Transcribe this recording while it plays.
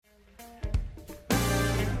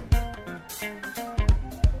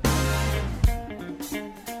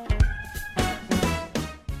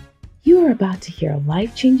You are about to hear a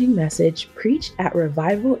life-changing message preached at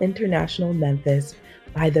Revival International Memphis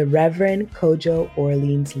by the Reverend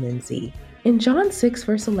Lindsay. In John 6,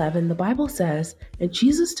 verse 11, the Bible says, "And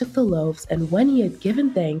Jesus took the loaves, and when he had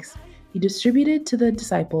given thanks, he distributed to the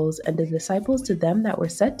disciples, and the disciples to them that were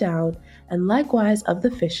set down, and likewise of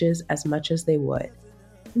the fishes as much as they would."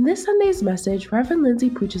 In this Sunday's message, Reverend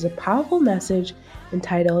Lindsay preaches a powerful message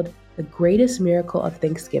entitled, "The Greatest Miracle of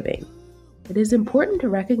Thanksgiving." It is important to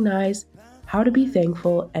recognize how to be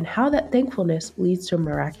thankful and how that thankfulness leads to a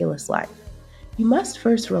miraculous life. You must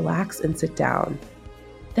first relax and sit down.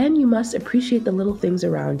 Then you must appreciate the little things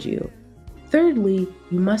around you. Thirdly,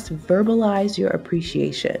 you must verbalize your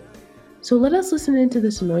appreciation. So let us listen into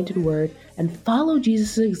this anointed word and follow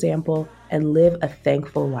Jesus' example and live a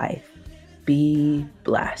thankful life. Be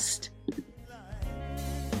blessed.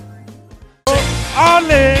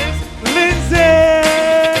 Reverend Lindsay.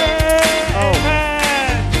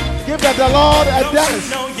 Give that the Lord a dance.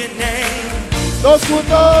 Those who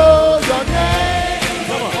know your name.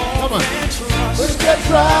 Come on. Put their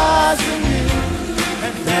trust in you.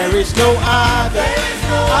 There is no other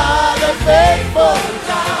faithful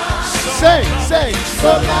God. Say.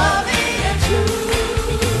 So loving and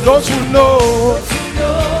true. Those who know.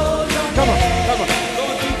 Come on.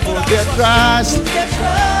 Put their trust in you.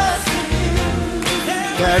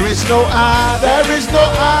 There is no other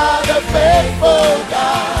faithful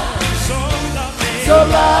God. So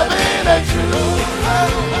loving and true.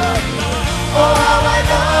 Oh, how I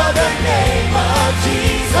love the name of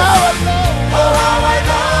Jesus. Oh, how I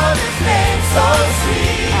love his name so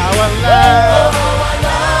sweet. Oh, how I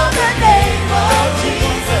love the name of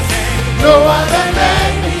Jesus. No other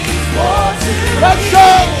name means more to me. Let's go.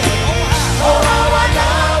 Oh, how I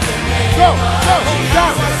love the name of Jesus.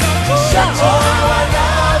 Oh, how I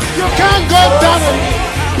love the name. You can't go down.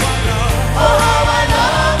 Oh, how I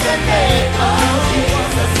love the name of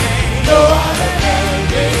Jesus. No other name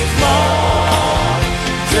means more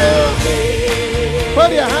to me. Put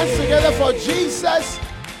your hands together for Jesus.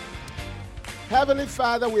 Heavenly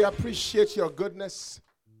Father, we appreciate your goodness.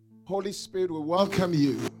 Holy Spirit, we welcome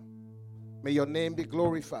you. May your name be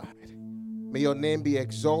glorified. May your name be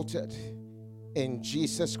exalted. In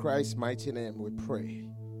Jesus Christ's mighty name we pray.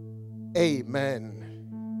 Amen.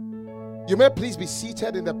 You may please be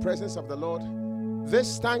seated in the presence of the Lord.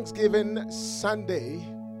 This Thanksgiving Sunday.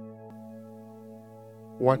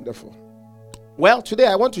 Wonderful. Well, today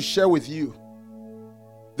I want to share with you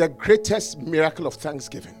the greatest miracle of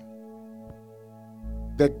Thanksgiving.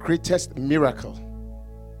 The greatest miracle.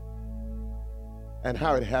 And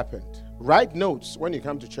how it happened. Write notes when you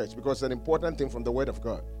come to church because it's an important thing from the Word of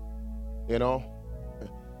God. You know,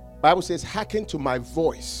 Bible says, hearken to my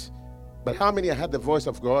voice. But how many had the voice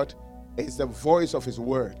of God? It's the voice of his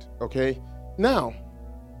word. Okay? Now,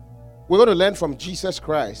 we're going to learn from Jesus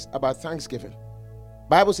Christ about Thanksgiving.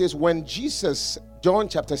 Bible says when Jesus, John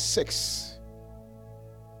chapter 6,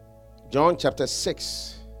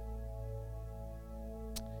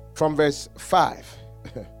 from verse 5.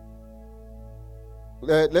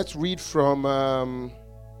 Let's read from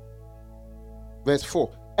verse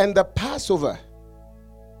 4. And the Passover,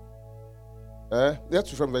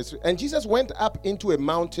 that's from verse 3. And Jesus went up into a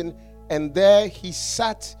mountain, and there he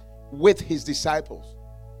sat with his disciples.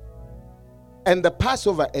 And the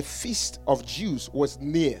Passover, a feast of Jews, was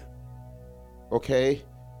near. Okay?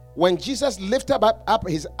 When Jesus lifted up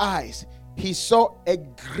his eyes, he saw a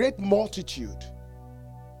great multitude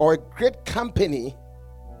or a great company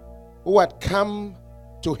who had come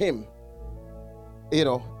to him.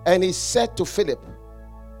 And he said to Philip,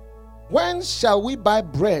 when shall we buy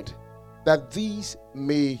bread that these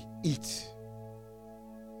may eat?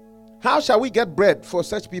 How shall we get bread for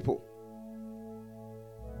such people?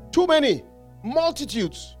 Too many.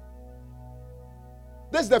 Multitudes.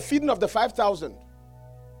 This is the feeding of the 5,000.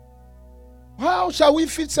 How shall we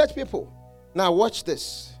feed such people? Now watch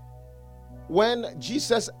this. When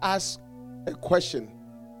Jesus asks a question,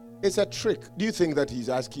 it's a trick. Do you think that he's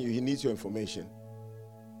asking you, he needs your information?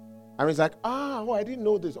 And he's like, I didn't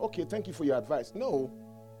know this. Okay, thank you for your advice. No,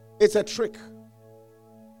 it's a trick.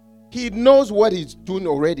 He knows what he's doing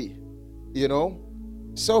already,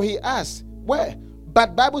 So he asked, where?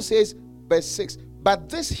 But Bible says, verse 6, but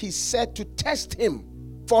this he said to test him,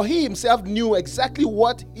 for he himself knew exactly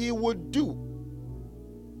what he would do.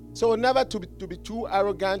 So never to be too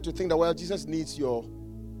arrogant to think that, well, Jesus needs your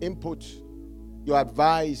input, your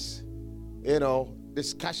advice,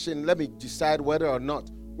 discussion. Let me decide whether or not.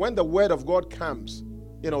 When the word of God comes,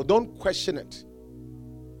 don't question it.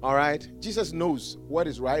 All right? Jesus knows what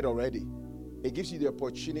is right already. He gives you the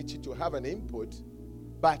opportunity to have an input,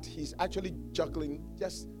 but he's actually juggling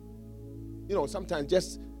just sometimes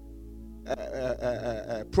just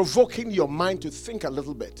provoking your mind to think a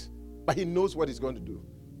little bit. But he knows what he's going to do.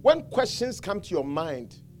 When questions come to your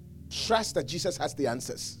mind, trust that Jesus has the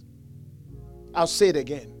answers. I'll say it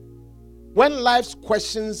again. When life's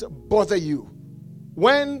questions bother you,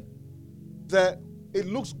 when it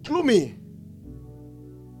looks gloomy,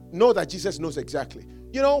 know that Jesus knows exactly.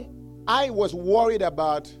 I was worried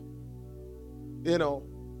about,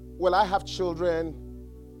 will I have children?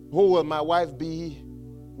 Who will my wife be?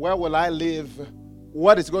 Where will I live?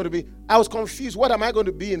 What is going to be? I was confused. What am I going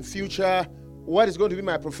to be in future? What is going to be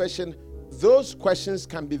my profession? Those questions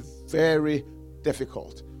can be very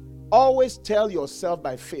difficult. Always tell yourself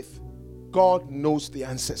by faith, God knows the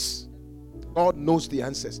answers. God knows the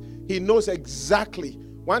answers. He knows exactly.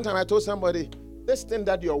 One time I told somebody, this thing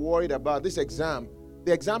that you're worried about, this exam,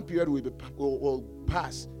 the exam period will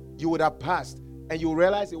pass. You would have passed. And you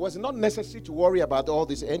realize it was not necessary to worry about all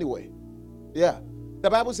this anyway. Yeah. The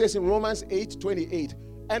Bible says in Romans 8:28,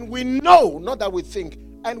 and we know, not that we think,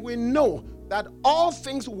 and we know that all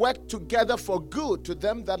things work together for good to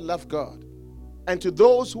them that love God and to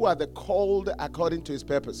those who are the called according to his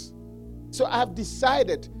purpose. So I have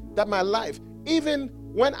decided that my life, even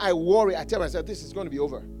when I worry, I tell myself this is going to be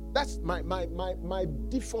over. That's my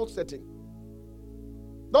default setting.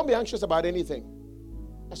 Don't be anxious about anything.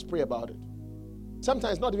 Just pray about it.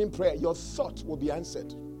 Sometimes not even prayer, your thought will be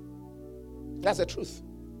answered. That's the truth.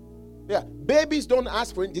 Yeah, babies don't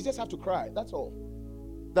ask for it, they just have to cry. That's all.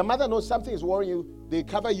 The mother knows something is worrying you. They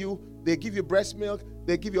cover you. They give you breast milk.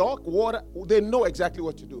 They give you all water. They know exactly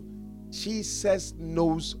what to do. Jesus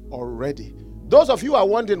knows already. Those of you who are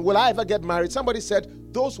wondering, will I ever get married? Somebody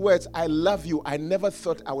said, those words, I love you, I never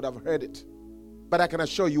thought I would have heard it. But I can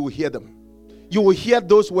assure you will hear them. You will hear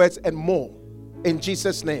those words and more in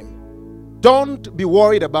Jesus' name. Don't be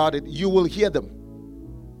worried about it. You will hear them.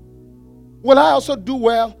 Will I also do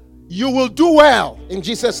well? You will do well in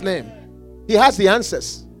Jesus' name. He has the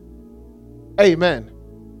answers. Amen.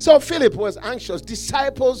 So Philip was anxious.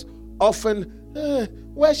 Disciples often,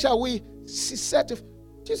 where shall we? She said to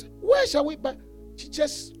Jesus, where shall we? But she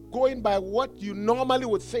just going by what you normally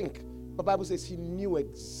would think. The Bible says he knew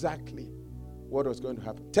exactly what was going to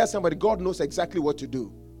happen. Tell somebody, God knows exactly what to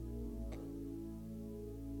do.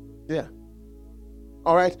 Yeah.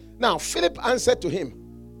 All right. Now, Philip answered to him.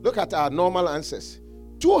 Look at our normal answers.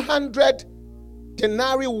 200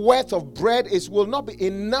 denarii worth of bread will not be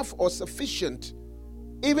enough or sufficient,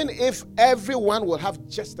 even if everyone will have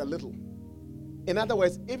just a little. In other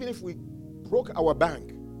words, even if we broke our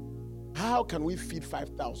bank, how can we feed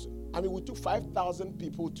 5,000? I mean, we took 5,000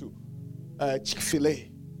 people to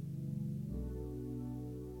Chick-fil-A.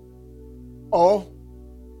 Or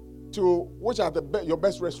to, which are your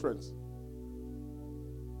best restaurants?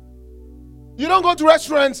 You don't go to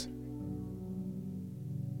restaurants.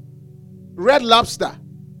 Red Lobster.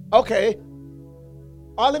 Okay.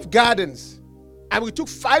 Olive Gardens. And we took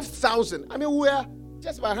 5,000. I mean, we're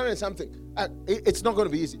just about 100 and something. It's not going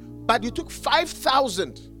to be easy. But you took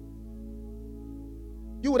 5,000.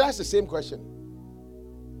 You would ask the same question.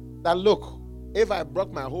 That look, if I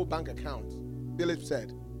broke my whole bank account, Philip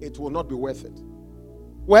said, it will not be worth it.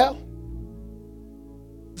 Well,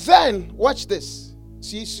 then, watch this.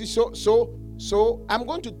 See, so I'm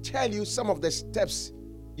going to tell you some of the steps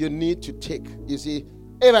you need to take. You see,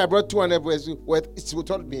 if I brought 200 worth, it will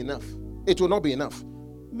not be enough. It will not be enough.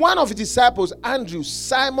 One of his disciples, Andrew,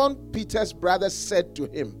 Simon Peter's brother, said to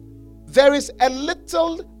him, there is a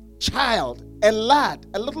little child, a lad,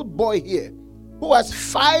 a little boy here, who has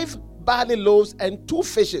 5 barley loaves and 2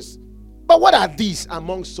 fishes. But what are these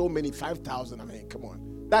among so many? 5,000. I mean, come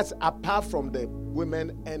on. That's apart from the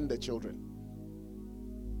women and the children.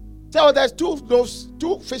 So there's 2 loaves,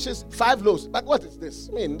 2 fishes, 5 loaves. But what is this?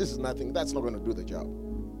 I mean, this is nothing. That's not going to do the job.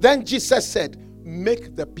 Then Jesus said,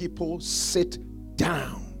 make the people sit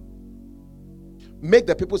down. Make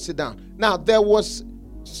the people sit down. Now, there was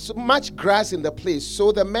so much grass in the place,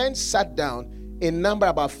 so the men sat down in number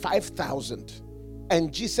about 5,000.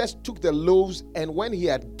 And Jesus took the loaves, and when he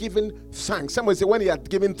had given thanks, somebody say, when he had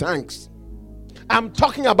given thanks. I'm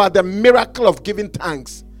talking about the miracle of giving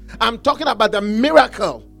thanks. I'm talking about the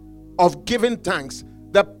miracle of giving thanks,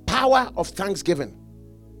 the power of thanksgiving.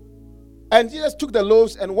 And Jesus took the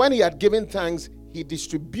loaves, and when he had given thanks, he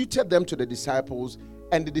distributed them to the disciples,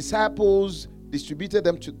 and the disciples distributed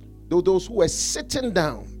them to those who were sitting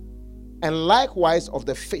down, and likewise of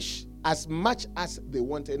the fish, as much as they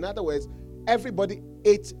wanted. In other words, everybody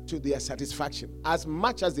ate to their satisfaction, as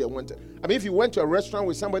much as they wanted. I mean, if you went to a restaurant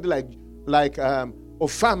with somebody like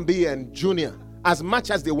Ofambi and Junior, as much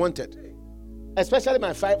as they wanted, especially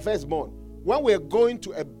my firstborn, when we're going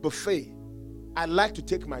to a buffet, I like to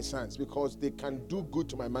take my sons because they can do good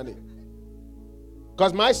to my money.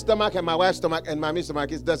 Because my stomach and my wife's stomach and mommy's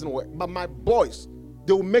stomach, it doesn't work. But my boys,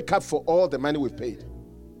 they will make up for all the money we've paid.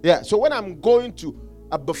 Yeah, so when I'm going to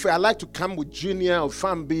a buffet, I like to come with Junior or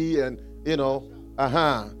Fambi and,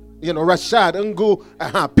 Rashad,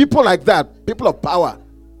 Ungu, people like that, people of power.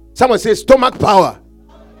 Someone says stomach power.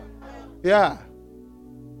 Yeah.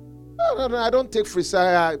 No, I don't take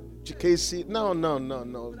Frisaya, GKC. No.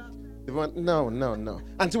 No.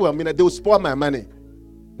 Until they will spoil my money.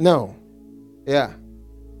 No. Yeah.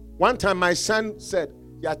 One time my son said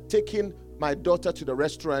he had taken my daughter to the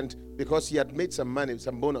restaurant because he had made some money,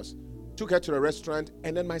 some bonus. Took her to the restaurant,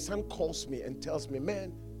 and then my son calls me and tells me,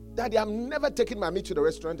 man, Daddy, I'm never taking mommy to the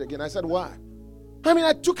restaurant again. I said, why?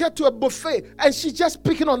 I took her to a buffet and she's just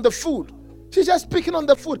picking on the food.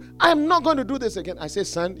 I'm not going to do this again. I say,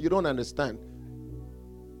 son, you don't understand.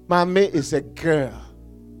 Mommy is a girl.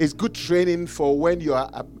 It's good training for when you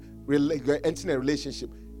are entering a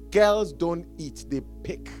relationship. Girls don't eat, they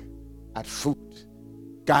pick at food.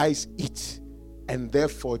 Guys eat, and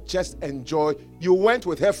therefore just enjoy. You went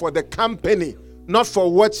with her for the company, not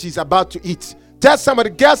for what she's about to eat. Tell somebody,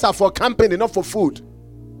 girls are for company, not for food.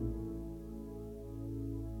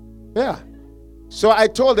 Yeah. So I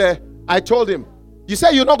told him, you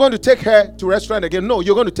say you're not going to take her to restaurant again. No,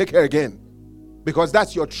 you're going to take her again. Because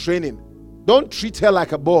that's your training. Don't treat her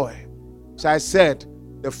like a boy. So I said,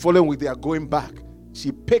 the following week they are going back.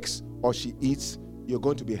 She picks or she eats. You're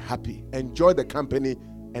going to be happy. Enjoy the company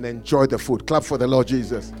and enjoy the food. Clap for the Lord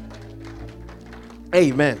Jesus.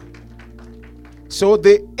 Amen. So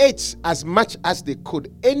they ate as much as they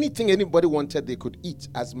could. Anything anybody wanted, they could eat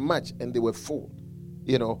as much, and they were full.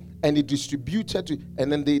 And he distributed to,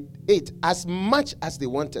 and then they ate as much as they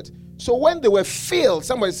wanted. So when they were filled,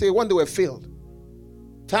 somebody say, when they were filled,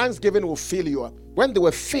 Thanksgiving will fill you up. When they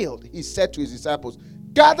were filled, he said to his disciples,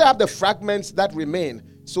 gather up the fragments that remain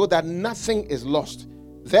so that nothing is lost.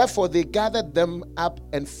 Therefore, they gathered them up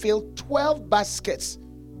and filled 12 baskets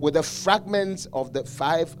with the fragments of the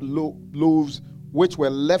 5 loaves which were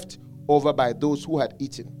left over by those who had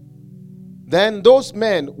eaten. Then those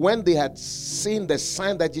men, when they had seen the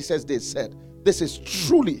sign that Jesus did, said, this is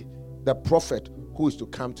truly the prophet who is to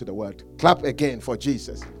come to the world. Clap again for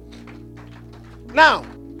Jesus. Now,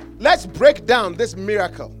 let's break down this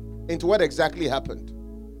miracle into what exactly happened.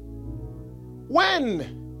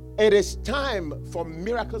 When it is time for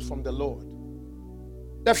miracles from the Lord,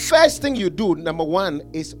 the first thing you do, number one,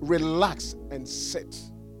 is relax and sit.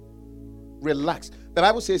 Relax. The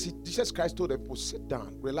Bible says Jesus Christ told the people, sit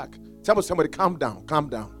down, relax. Tell somebody, calm down. Calm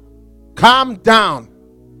down.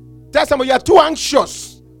 Tell somebody, you are too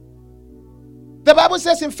anxious. The Bible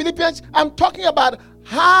says in Philippians, I'm talking about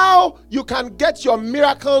how you can get your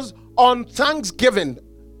miracles on Thanksgiving,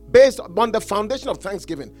 based on the foundation of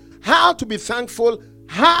Thanksgiving. How to be thankful,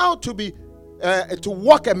 how to be to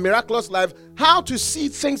walk a miraculous life, how to see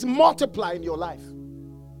things multiply in your life.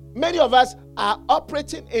 Many of us are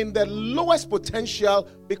operating in the lowest potential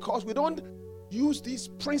because we don't use these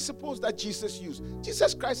principles that Jesus used.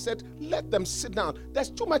 Jesus Christ said, let them sit down. There's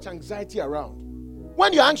too much anxiety around.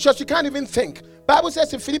 When you're anxious, you can't even think. Bible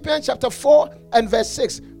says in Philippians chapter 4 and verse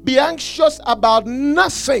 6, be anxious about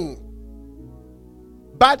nothing,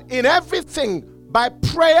 but in everything, by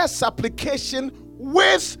prayer, supplication,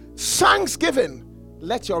 with thanksgiving,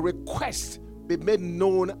 let your request be made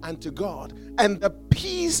known unto God. And the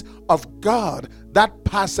peace of God that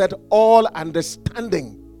passeth all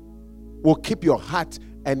understanding will keep your heart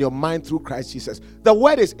and your mind through Christ Jesus. The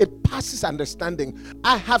word is, it passes understanding.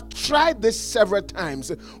 I have tried this several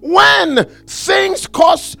times. When things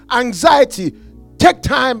cause anxiety, take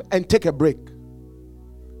time and take a break.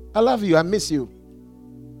 I love you. I miss you.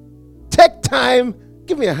 Take time.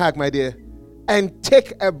 Give me a hug, my dear. And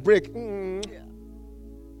take a break.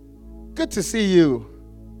 Good to see you.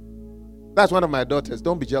 That's one of my daughters.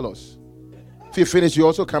 Don't be jealous. If you finish, you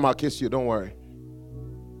also come, I'll kiss you. Don't worry.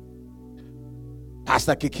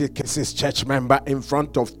 Pastor Kiki kisses church member in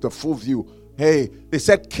front of the full view. Hey, they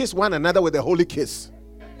said kiss one another with a holy kiss.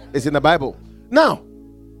 It's in the Bible. Now,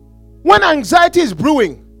 when anxiety is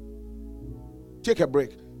brewing, take a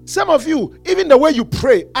break. Some of you, even the way you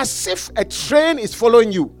pray, as if a train is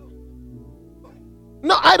following you.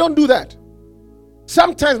 No, I don't do that.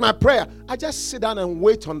 Sometimes my prayer, I just sit down and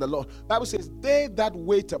wait on the Lord. The Bible says, they that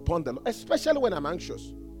wait upon the Lord, especially when I'm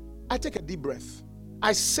anxious, I take a deep breath.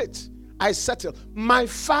 I sit. I settle. My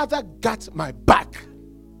Father got my back.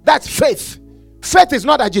 That's faith. Faith is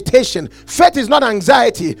not agitation. Faith is not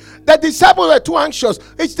anxiety. The disciples were too anxious.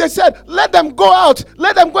 They said, let them go out.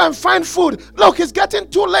 Let them go and find food. Look, it's getting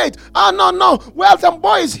too late. Oh, no. Well, some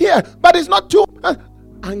boy is here, but it's not too.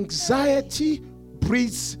 Anxiety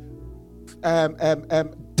breeds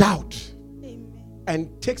doubt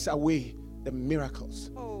and takes away the miracles.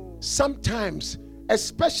 Sometimes,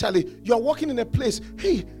 especially, you're walking in a place,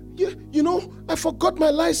 hey, you know, I forgot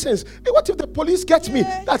my license. Hey, what if the police get me?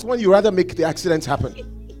 That's when you rather make the accidents happen.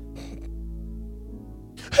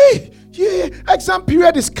 Hey, exam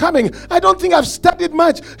period is coming. I don't think I've studied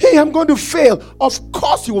much. Hey, I'm going to fail. Of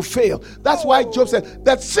course you will fail. That's why Job said,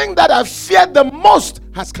 the thing that I feared the most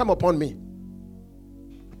has come upon me.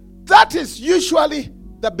 That is usually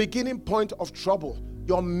the beginning point of trouble.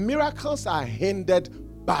 Your miracles are hindered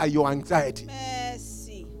by your anxiety.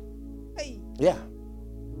 Mercy. Hey. Yeah.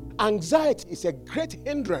 Anxiety is a great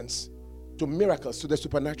hindrance to miracles, to the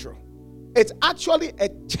supernatural. It's actually a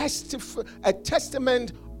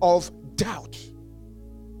testament of doubt.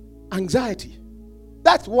 Anxiety.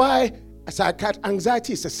 That's why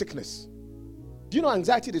anxiety is a sickness. Do you know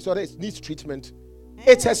anxiety disorder needs treatment?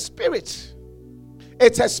 It's a spirit.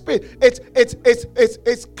 It's a spirit.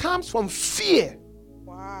 It comes from fear.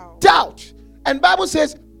 Wow. Doubt. And Bible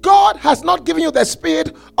says God has not given you the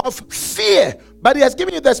spirit of fear, but He has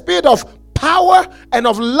given you the spirit of power and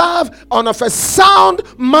of love and of a sound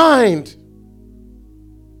mind.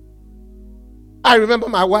 I remember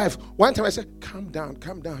my wife. One time I said, calm down.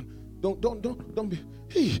 Don't be.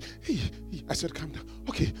 Hey. I said, calm down.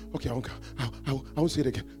 Okay, I won't come. I won't say it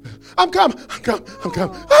again. I'm calm.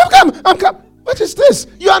 What is this?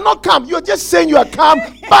 You are not calm. You're just saying you are calm,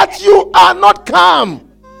 but you are not calm.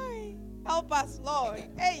 Help us, Lord.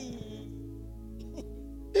 Hey.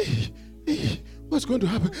 What's going to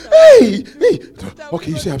happen? Hey.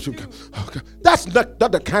 Okay, you say I should calm. Okay. That's not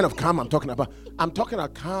the kind of calm I'm talking about. I'm talking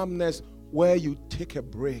about calmness where you take a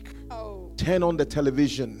break. Turn on the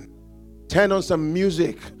television. Turn on some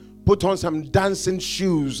music. Put on some dancing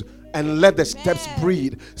shoes and let the steps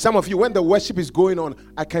breathe. Some of you, when the worship is going on,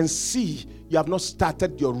 I can see you have not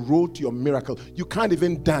started your road to your miracle. You can't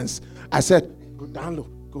even dance. I said, go down low.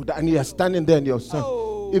 Go down. And you are standing there and you're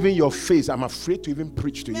even your face, I'm afraid to even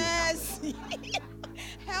preach to you. Yes.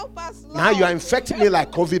 Help us, Lord. Now you are infecting me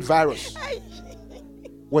like COVID virus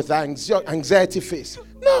with anxiety face.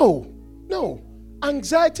 No.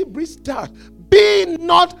 Anxiety breeds doubt. Be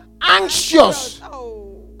not anxious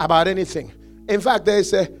about anything. In fact,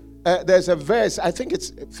 there's a verse, I think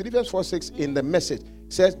it's Philippians 4:6 in the Message.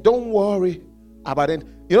 It says, don't worry about it.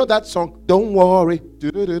 You know that song, don't worry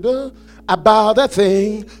about the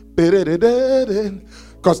thing,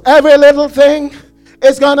 because every little thing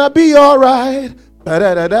is gonna be all right.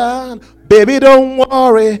 Baby, don't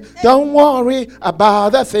worry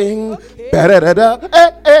about the thing.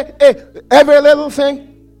 Every little thing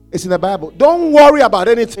is in the Bible. Don't worry about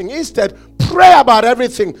anything. Instead, pray about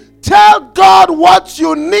everything. Tell God what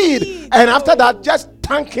you need. And after that, just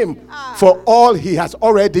thank Him for all He has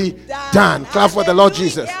already done. Clap for the Lord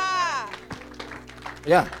Jesus.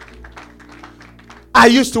 Yeah. I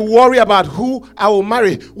used to worry about who I will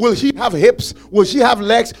marry. Will he have hips? Will she have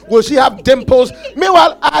legs? Will she have dimples?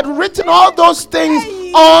 Meanwhile, I had written all those things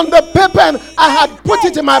on the paper and I had put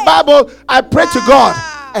it in my Bible. I prayed to God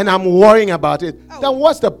and I'm worrying about it. Then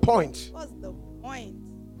what's the point?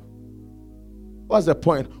 What's the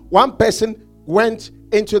point? One person went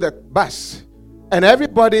into the bus and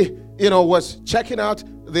everybody, was checking out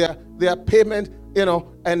their payment,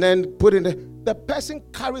 and then put in the person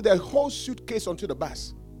carried the whole suitcase onto the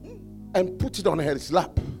bus and put it on his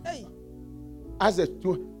lap. And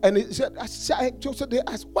he said, they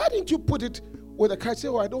asked, why didn't you put it with the car? He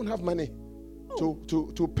said, I don't have money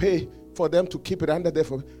to pay for them to keep it under there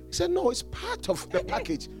for me. He said, no, it's part of the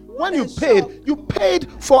package. When you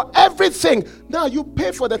paid for everything. Now you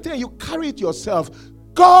pay for the thing, you carry it yourself.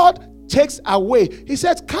 God takes away. He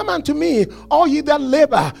says, come unto me, all ye that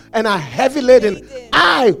labor and are heavy laden,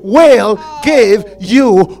 I will give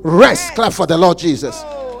you rest. Clap for the Lord Jesus.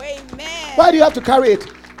 Amen. Why do you have to carry it?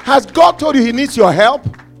 Has God told you He needs your help?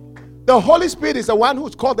 The Holy Spirit is the one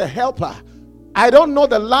who's called the helper. I don't know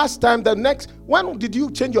the last time, when did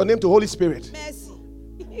you change your name to Holy Spirit? Mercy.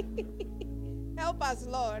 Help us,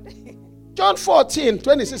 Lord. John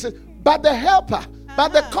 14:26 says, but the helper,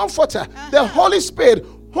 but the comforter, the Holy Spirit,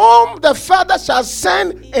 whom the Father shall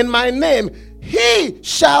send in my name, He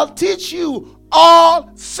shall teach you all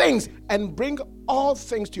things and bring all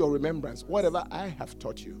things to your remembrance, whatever I have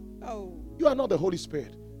taught you. You are not the Holy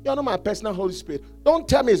Spirit. You're not my personal Holy Spirit. Don't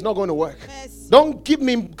tell me it's not going to work. Mercy. Don't give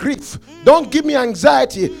me grief. Don't give me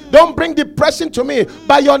anxiety. Don't bring depression to me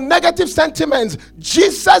by your negative sentiments.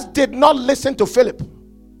 Jesus did not listen to Philip.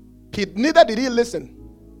 Neither did he listen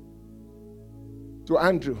to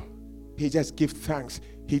Andrew. He just gave thanks.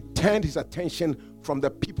 He turned his attention from the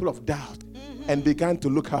people of doubt and began to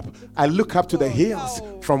look up. I look up to the hills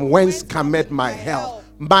from whence cometh my help.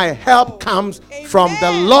 My help comes from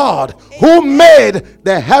the Lord who made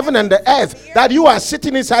the heaven and the earth. That you are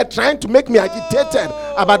sitting inside trying to make me agitated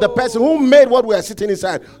about the person who made what we are sitting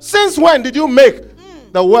inside. Since when did you make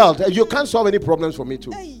the world? You can't solve any problems for me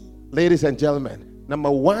too. Ladies and gentlemen,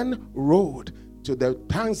 number one road to the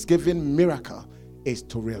Thanksgiving miracle is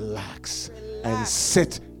to relax. And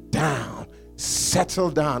sit down.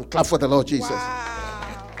 Settle down. Clap for the Lord Jesus.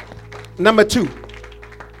 Wow. Number two,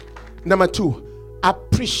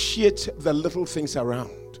 appreciate the little things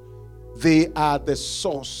around. They are the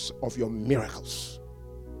source of your miracles.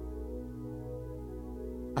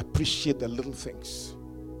 Appreciate the little things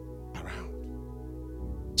around.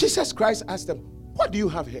 Jesus Christ asked them, what do you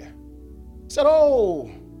have here? He said,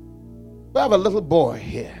 oh, we have a little boy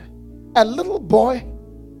here. A little boy?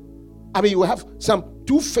 I mean, you have some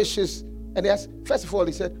 2 fishes. And he asked, first of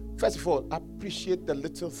all, appreciate the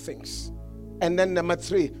little things. And then number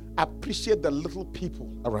 3, appreciate the little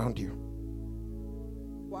people around you.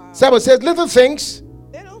 Wow. Someone says, little things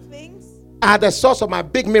Little things are the source of my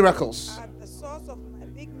big miracles. are the source of my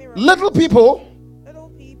big miracles. Little people Little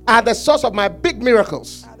people are the source of my big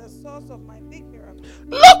miracles. are the source of my big miracles.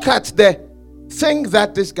 Look at the thing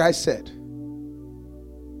that this guy said.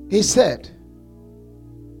 He said,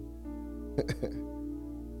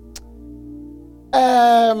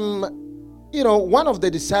 one of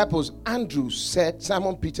the disciples, Andrew, said,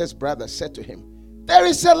 Simon Peter's brother, said to him, there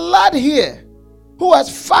is a lad here who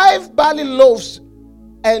has 5 barley loaves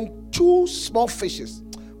and 2 small fishes.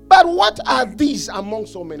 But what are these among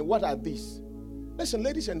so many? What are these? Listen,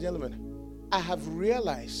 ladies and gentlemen, I have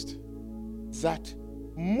realized that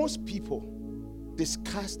most people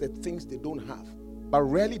discuss the things they don't have, but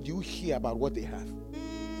rarely do you hear about what they have.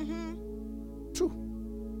 True.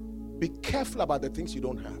 Be careful about the things you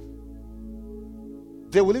don't have.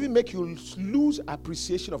 They will even make you lose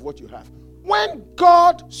appreciation of what you have. When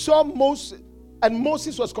God saw Moses, and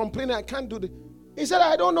Moses was complaining, I can't do this. He said,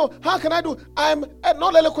 I don't know. How can I do? I'm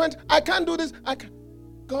not eloquent. I can't do this.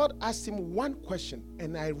 God asked him one question,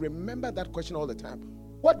 and I remember that question all the time.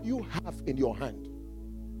 What do you have in your hand?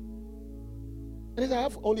 And he said, I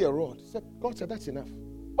have only a rod. God said, that's enough.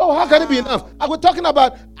 Oh, how can it be enough? I was talking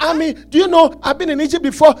about army. Do you know, I've been in Egypt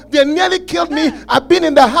before. They nearly killed me. I've been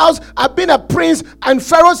in the house. I've been a prince in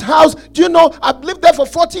Pharaoh's house. Do you know, I've lived there for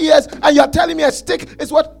 40 years. And you're telling me a stick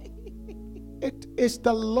is what? It is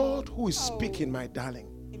the Lord who is speaking, my darling.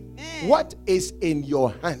 Amen. What is in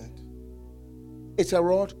your hand? It's a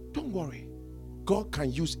rod. Don't worry. God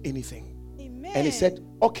can use anything. Amen. And he said,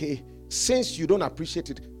 okay, since you don't appreciate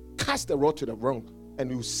it, cast the rod to the ground. And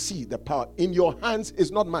you see the power. In your hands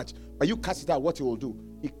is not much, but you cast it out, what he will do.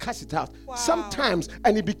 He cast it out. Wow. Sometimes,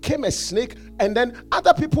 and it became a snake, and then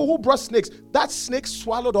other people who brought snakes, that snake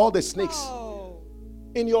swallowed all the snakes. Oh.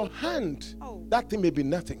 In your hand, that thing may be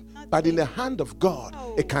nothing. But in the hand of God,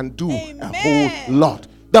 it can do a whole lot.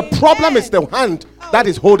 The problem is the hand that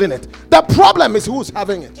is holding it. The problem is who's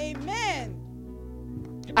having it.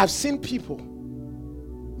 Amen. I've seen people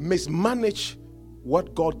mismanage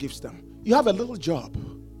what God gives them. You have a little job,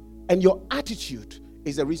 and your attitude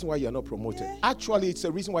is the reason why you're not promoted. Yeah. Actually, it's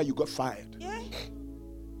the reason why you got fired. Yeah.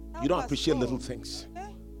 You don't appreciate little things. Yeah.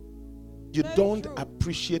 You Very don't true.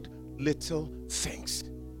 appreciate little things.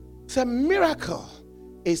 The miracle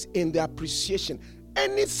is in the appreciation.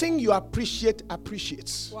 Anything you appreciate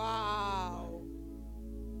appreciates. Wow.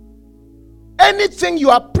 Anything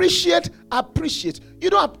you appreciate appreciates.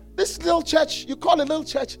 You don't have this little church, you call it a little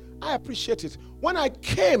church. I appreciate it. When I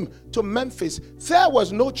came to Memphis, there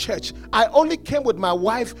was no church. I only came with my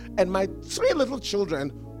wife and my 3 little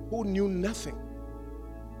children who knew nothing.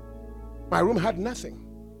 My room had nothing.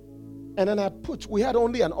 And then we had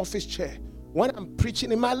only an office chair. When I'm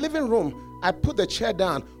preaching in my living room, I put the chair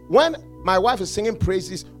down. When my wife is singing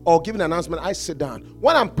praises or giving an announcement, I sit down.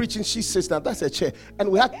 When I'm preaching, she sits down. That's a chair. And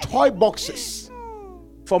we had toy boxes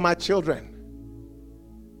for my children.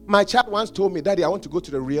 My child once told me, Daddy, I want to go to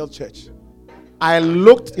the real church. I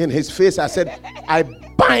looked in his face. I said, I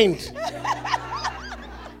bind.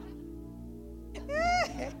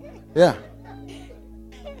 Yeah.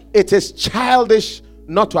 It is childish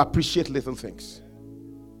not to appreciate little things.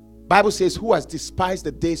 Bible says, who has despised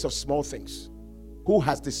the days of small things? Who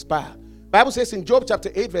has despised? Bible says in Job chapter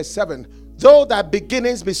 8 verse 7, though thy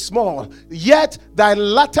beginnings be small, yet thy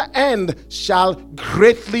latter end shall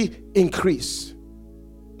greatly increase.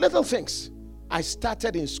 Little things. I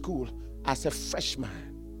started in school as a freshman.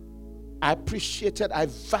 I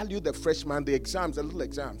valued the freshman, the exams, the little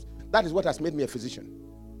exams. That is what has made me a physician.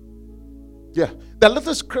 Yeah. The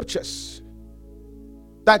little scriptures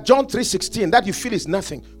that John 3:16, that you feel is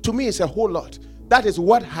nothing, to me is a whole lot. That is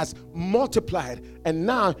what has multiplied. And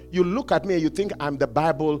now you look at me and you think I'm the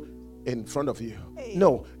Bible in front of you.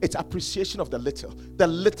 No, it's appreciation of the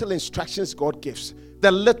little instructions God gives,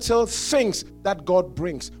 the little things that God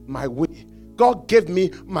brings my way. God gave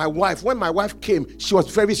me my wife. When my wife came, she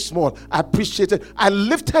was very small. I appreciated. I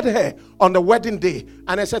lifted her on the wedding day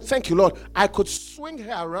and I said, thank you, Lord. I could swing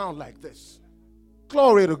her around like this.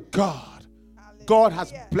 Glory to God. God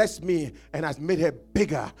has blessed me and has made her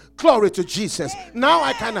bigger. Glory to Jesus. Amen. Now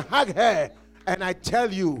I can hug her. And I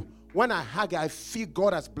tell you, when I hug her, I feel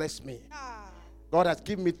God has blessed me. God has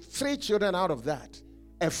given me 3 children out of that.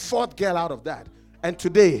 A 4th girl out of that. And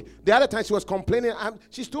today, the other time she was complaining,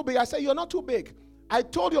 she's too big. I said, you're not too big. I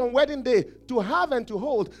told you on wedding day, to have and to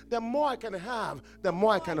hold, the more I can have, the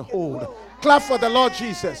more I can hold. Clap for the Lord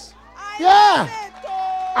Jesus. Yeah.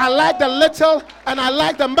 I like the little and I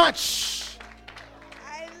like the much.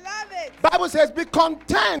 I love it. Bible says, be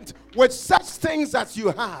content with such things as you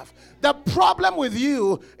have. The problem with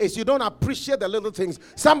you is you don't appreciate the little things.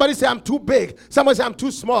 Somebody say, I'm too big. Somebody say, I'm too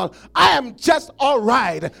small. I am just all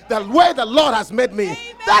right the way the Lord has made me. Amen.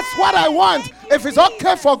 That's what I want. If it's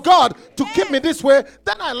okay for God to keep me this way,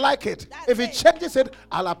 then I like it. If He changes it,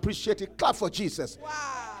 I'll appreciate it. Clap for Jesus. Wow.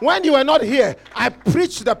 When you were not here, I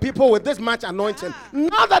preached the people with this much anointing.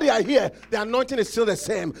 Now that they are here, the anointing is still the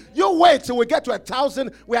same. You wait till we get to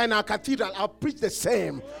 1,000. We are in our cathedral. I'll preach the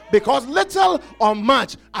same. Because little or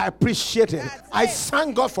much, I appreciate it. I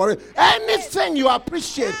thank God for it. Anything you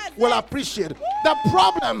appreciate will appreciate. The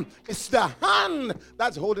problem is the hand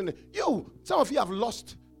that's holding it. Some of you have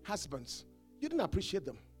lost husbands. You didn't appreciate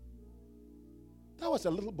them. That was a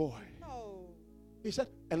little boy. No. He said,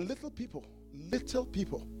 and little people. He said,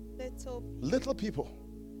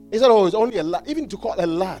 oh, it's only a lad. Even to call a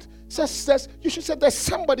lad. Says, you should say there's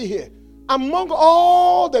somebody here. Among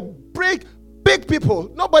all the big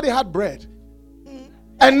people, nobody had bread.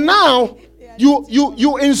 And now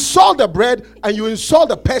you insult the bread and you insult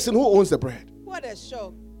the person who owns the bread. What a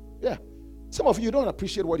shock. Yeah. Some of you don't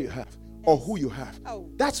appreciate what you have or who you have. Oh.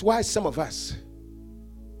 That's why some of us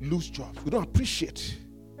lose jobs. We don't appreciate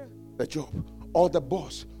the job or the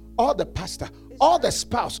boss or the pastor or the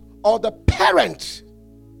spouse or the parent.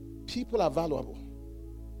 People are valuable.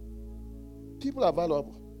 People are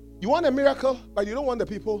valuable. You want a miracle, but you don't want the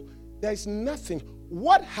people. There is nothing.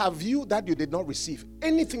 What have you that you did not receive?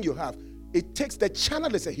 Anything you have. It takes, the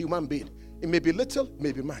channel is a human being. It may be little,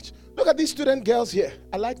 may be much. Look at these student girls here.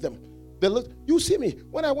 I like them. You see me.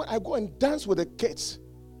 When I go and dance with the kids,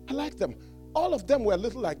 I like them. All of them were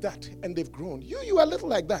little like that, and they've grown. You are little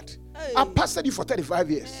like that. Hey. I pastored you for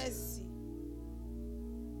 35 years. Yes.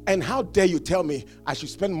 And how dare you tell me I should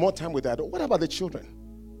spend more time with that? What about the children?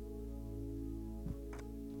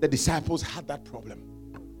 The disciples had that problem.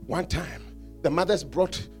 One time, the mothers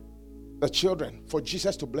brought the children for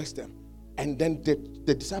Jesus to bless them. And then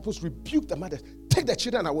the disciples rebuked the mothers. Take the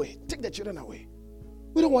children away. Take the children away.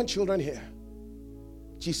 We don't want children here.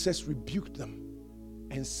 Jesus rebuked them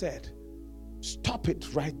and said, stop it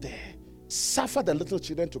right there. Suffer the little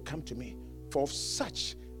children to come to me, for of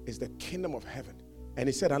such is the kingdom of heaven. And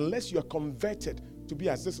he said, unless you are converted to be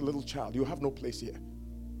as this little child, you have no place here.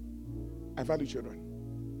 I value children.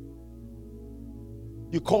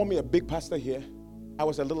 You call me a big pastor here. I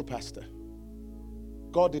was a little pastor.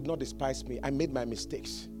 God did not despise me. I made my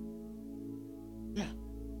mistakes. Yeah.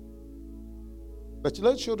 But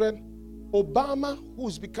little children, Obama,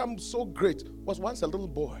 who's become so great, was once a little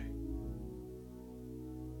boy.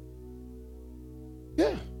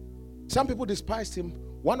 Yeah. Some people despised him.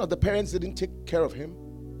 One of the parents didn't take care of him,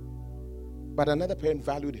 but another parent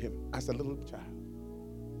valued him as a little child.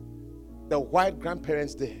 The white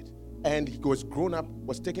grandparents did. And he was grown up,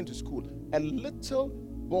 was taken to school. A little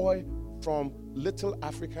boy from little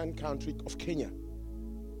African country of Kenya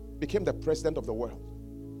became the president of the world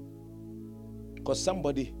because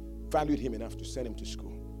somebody valued him enough to send him to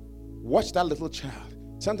school. Watch that little child.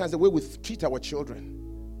 Sometimes the way we treat our children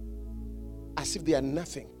as if they are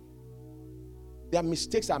nothing. Their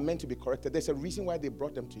mistakes are meant to be corrected. There's a reason why they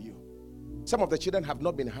brought them to you. Some of the children have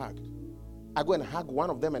not been hugged. I go and hug one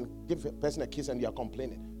of them and give a person a kiss and you are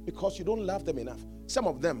complaining because you don't love them enough. Some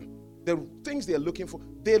of them, the things they're looking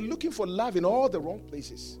for love in all the wrong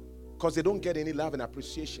places because they don't get any love and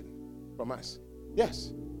appreciation from us.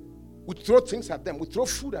 Yes. We throw things at them. We throw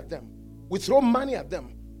food at them. We throw money at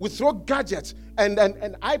them. We throw gadgets and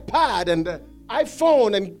iPad and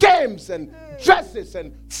iPhone and games and dresses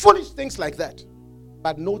and foolish things like that.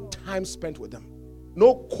 But no time spent with them.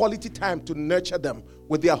 No quality time to nurture them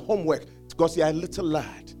with their homework because they are a little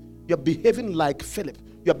lad. You're behaving like Philip.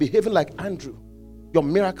 You're behaving like Andrew. Your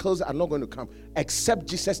miracles are not going to come except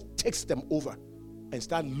Jesus takes them over and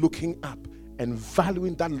start looking up and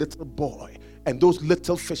valuing that little boy and those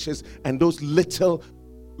little fishes and those little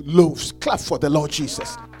loaves. Clap for the Lord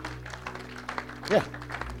Jesus. Yeah.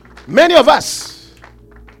 Many of us,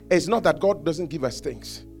 it's not that God doesn't give us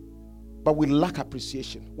things, but we lack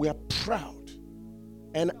appreciation. We are proud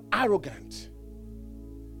and arrogant.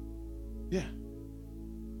 Yeah.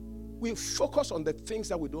 We focus on the things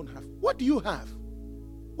that we don't have. What do you have?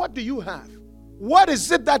 What do you have? What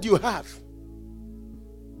is it that you have?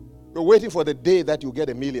 You're waiting for the day that you get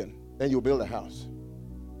 $1 million, then you build a house.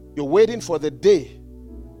 You're waiting for the day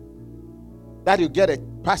that you get a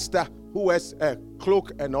pastor who wears a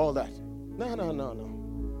cloak and all that. No.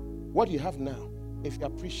 What you have now, if you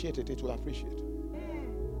appreciate it, it will appreciate.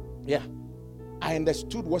 Yeah. I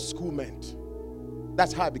understood what school meant.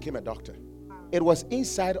 That's how I became a doctor. It was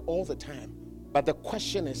inside all the time. But the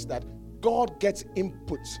question is that God gets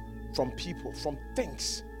input from people, from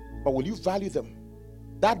things. But will you value them?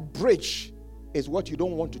 That bridge is what you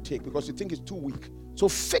don't want to take because you think it's too weak. So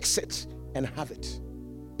fix it and have it.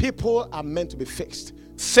 People are meant to be fixed.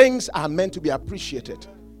 Things are meant to be appreciated.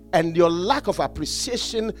 And your lack of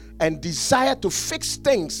appreciation and desire to fix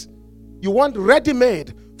things, you want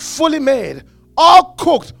ready-made, fully made, all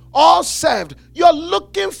cooked, all served. You're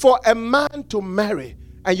looking for a man to marry,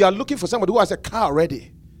 and you're looking for somebody who has a car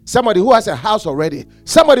already, somebody who has a house already,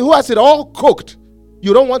 somebody who has it all cooked.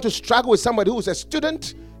 You don't want to struggle with somebody who's a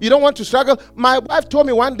student. You don't want to struggle. My wife told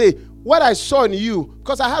me one day, what I saw in you,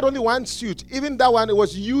 because I had only one suit, even that one, it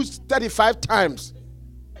was used 35 times.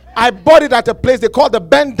 I bought it at a place they call the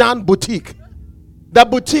Bend Down Boutique. The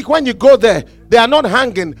boutique, when you go there, they are not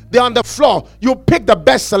hanging, they're on the floor. You pick the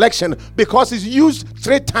best selection because it's used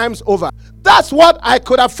 3 times over. That's what I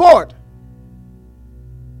could afford.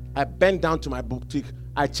 I bent down to my boutique.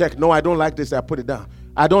 I checked. No, I don't like this. I put it down.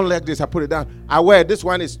 I don't like this. I put it down. I wear this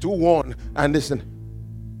one is too worn. And listen.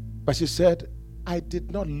 But she said, I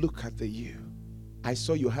did not look at the you. I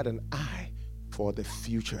saw you had an eye for the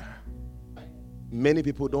future. Many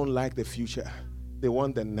people don't like the future. They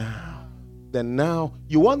want the now. The now.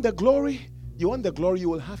 You want the glory? You want the glory, you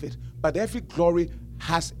will have it. But every glory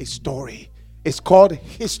has a story. It's called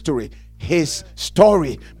history. His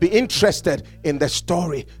story. Be interested in the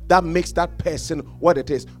story that makes that person what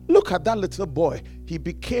it is. Look at that little boy. He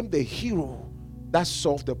became the hero that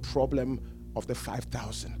solved the problem of the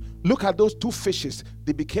 5,000. Look at those 2 fishes.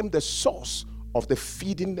 They became the source of the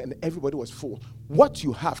feeding and everybody was full. What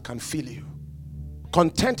you have can fill you.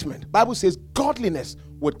 Contentment. Bible says godliness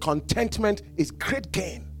with contentment is great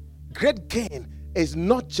gain. Great gain is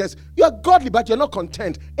not just, you are godly but you're not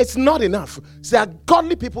content. It's not enough. So there are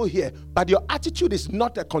godly people here, but your attitude is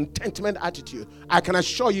not a contentment attitude. I can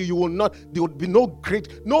assure you, there will be no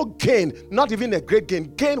gain, not even a great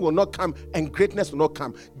gain. Gain will not come and greatness will not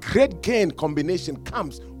come. Great gain combination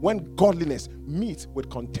comes when godliness meets with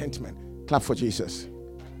contentment. Clap for Jesus.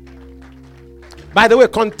 By the way,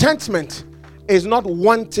 contentment is not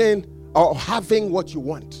wanting or having what you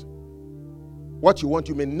want. What you want,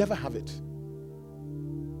 you may never have it.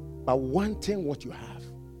 But wanting what you have.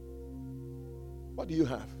 What do you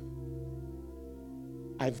have?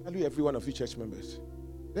 I value every one of you church members.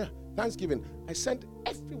 Yeah, Thanksgiving. I sent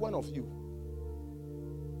every one of you,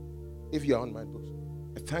 if you are on my post,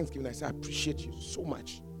 a Thanksgiving. I say, I appreciate you so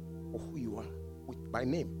much for who you are, by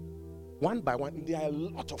name. One by one. There are a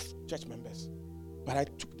lot of church members. But I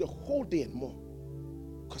took the whole day and more.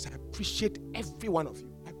 Because I appreciate every one of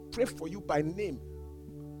you. I pray for you by name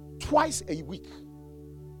twice a week.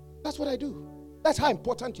 That's what I do. That's how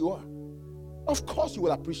important you are. Of course you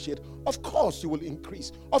will appreciate. Of course you will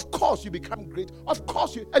increase. Of course you become great. Of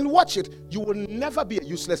course you, and watch it, you will never be a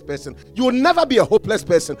useless person. You will never be a hopeless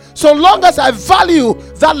person. So long as I value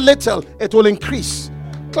that little, it will increase.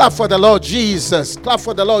 Clap for the Lord Jesus. Clap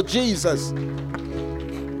for the Lord Jesus.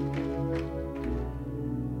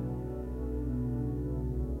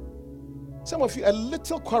 Some of you, a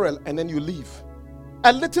little quarrel and then you leave.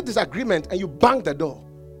 A little disagreement and you bang the door.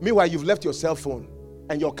 Meanwhile, you've left your cell phone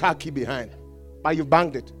and your car key behind. But you've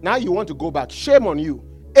banged it. Now you want to go back. Shame on you.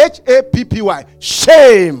 Happy.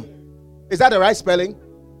 Shame. Is that the right spelling?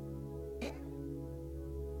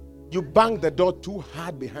 You bang the door too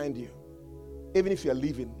hard behind you. Even if you're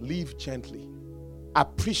leaving, leave gently.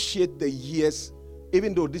 Appreciate the years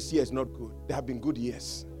even though this year is not good, there have been good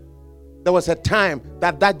years. There was a time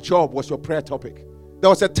that job was your prayer topic. There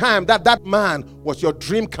was a time that man was your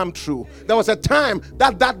dream come true. There was a time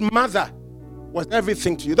that mother was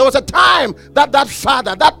everything to you. There was a time that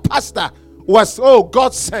father, that pastor was,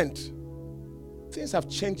 God sent. Things have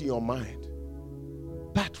changed in your mind.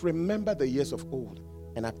 But remember the years of old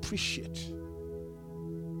and appreciate,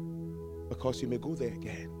 because you may go there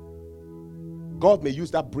again. God may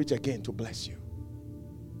use that bridge again to bless you.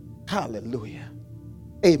 Hallelujah.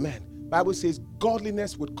 Amen. Bible says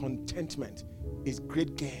godliness with contentment is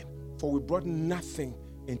great gain, for we brought nothing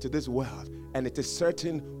into this world, and it is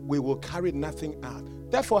certain we will carry nothing out.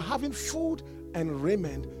 Therefore, having food and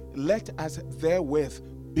raiment, let us therewith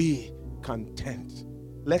be content.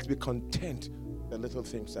 Let's be content with the little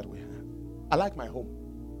things that we have. I like my home.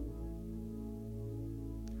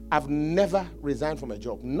 I've never resigned from a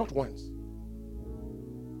job, not once.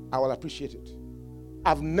 I will appreciate it.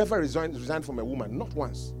 I've never resigned from a woman, not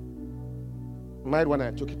once. Mind when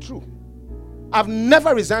I took it true. I've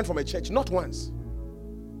never resigned from a church, not once.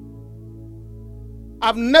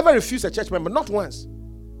 I've never refused a church member, not once.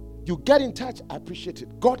 You get in touch, I appreciate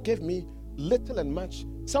it. God gave me little and much.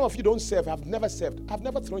 Some of you don't serve. I've never served. I've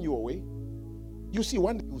never thrown you away. You see,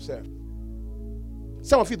 one day you serve.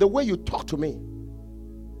 Some of you, the way you talk to me,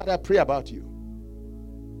 and I pray about you.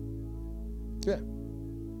 Yeah.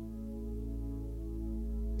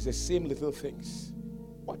 It's the same little things.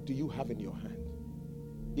 What do you have in your hand?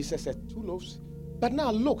 He says, 2 loaves. But now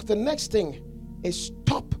look, the next thing is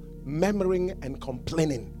stop murmuring and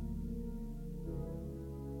complaining.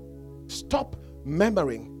 Stop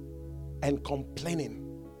murmuring and complaining.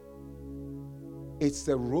 It's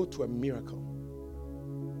the road to a miracle.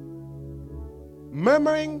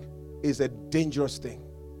 Murmuring is a dangerous thing.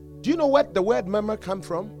 Do you know what the word murmur comes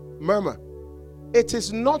from? Murmur. It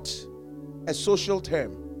is not a social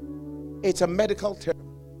term. It's a medical term.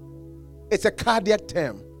 It's a cardiac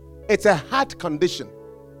term. It's a heart condition.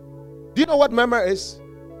 Do you know what murmur is?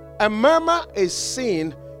 A murmur is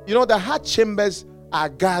seen, the heart chambers are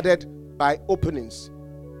guarded by openings.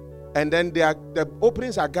 And then the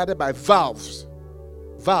openings are guarded by valves.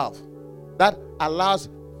 Valve that allows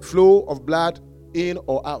flow of blood in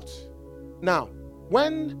or out. Now,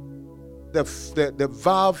 when the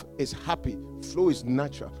valve is happy, flow is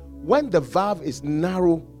natural. When the valve is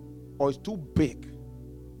narrow or is too big,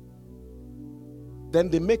 then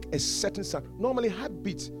they make a certain sound. Normally,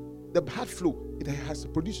 heartbeat, the heart flow,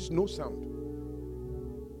 it produces no sound.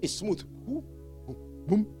 It's smooth. Boom, boom,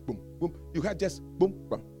 boom, boom, boom. You had just boom,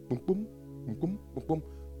 boom, boom, boom, boom, boom, boom, boom.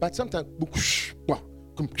 But sometimes boom, boom,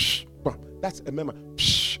 boom, boom. That's a murmur.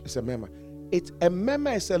 It's a murmur. A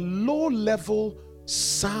murmur is a low-level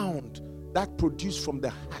sound that produced from the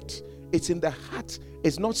heart. It's in the heart.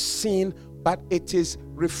 It's not seen, but it is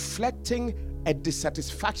reflecting a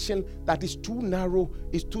dissatisfaction that is too narrow,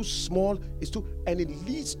 is too small, and it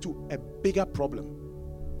leads to a bigger problem.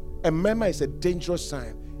 A murmur is a dangerous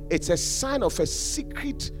sign. It's a sign of a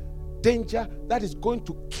secret danger that is going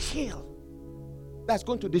to kill, that's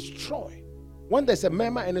going to destroy. When there's a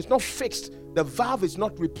murmur and it's not fixed, the valve is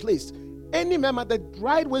not replaced. Any murmur, the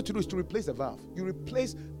right way to do is to replace the valve. You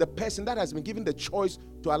replace the person that has been given the choice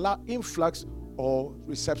to allow influx or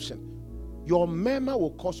reception. Your murmur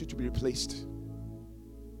will cause you to be replaced.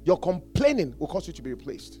 Your complaining will cause you to be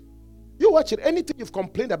replaced. You watch it. Anything you've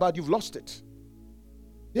complained about, you've lost it.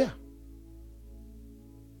 Yeah.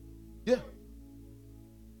 Yeah.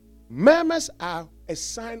 Murmurs are a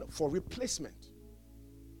sign for replacement.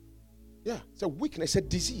 Yeah. It's a weakness, a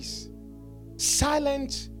disease.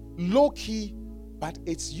 Silent, low-key, but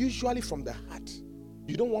it's usually from the heart.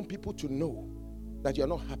 You don't want people to know that you're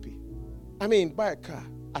not happy. I mean, buy a car.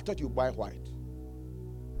 I thought you'd buy white.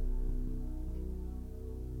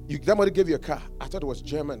 Somebody gave you a car. I thought it was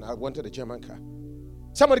German. I wanted a German car.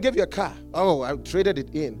 Somebody gave you a car. Oh, I traded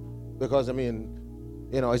it in because,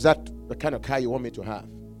 is that the kind of car you want me to have?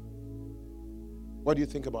 What do you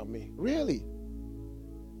think about me? Really?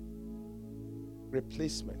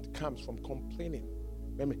 Replacement comes from complaining.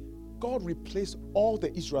 Remember, God replaced all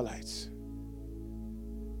the Israelites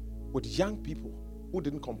with young people who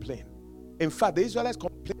didn't complain. In fact, the Israelites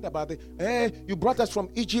complained about it. Hey, you brought us from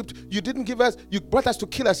Egypt. You didn't give us. You brought us to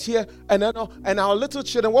kill us here. And our little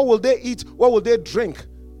children, what will they eat? What will they drink?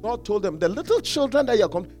 God told them, the little children that you're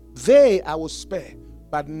coming, they I will spare.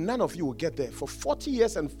 But none of you will get there. For 40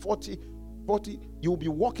 years and 40, you will be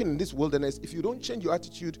walking in this wilderness. If you don't change your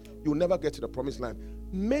attitude, you'll never get to the promised land.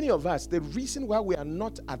 Many of us, the reason why we are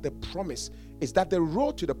not at the promise is that the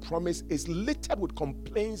road to the promise is littered with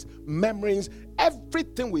complaints, memories.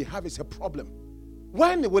 Everything we have is a problem.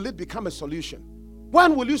 When will it become a solution?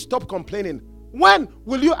 When will you stop complaining? When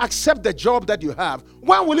will you accept the job that you have?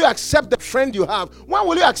 When will you accept the friend you have? When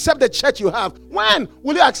will you accept the church you have? When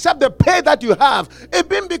will you accept the pay that you have? It's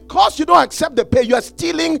been because you don't accept the pay. You are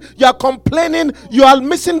stealing, you are complaining, you are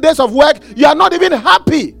missing days of work, you are not even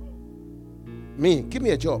happy. Give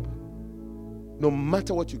me a job. No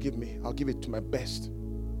matter what you give me, I'll give it to my best.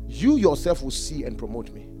 You yourself will see and promote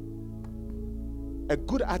me. A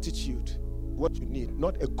good attitude, what you need,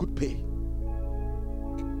 not a good pay.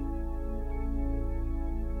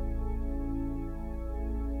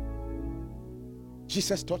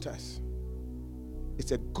 Jesus taught us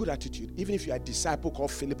it's a good attitude. Even if you are a disciple called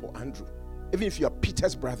Philip or Andrew, even if you are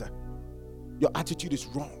Peter's brother, your attitude is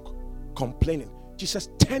wrong, complaining. Jesus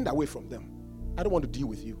turned away from them. I don't want to deal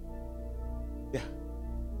with you. Yeah.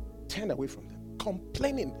 Turn away from them.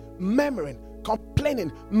 Complaining, murmuring,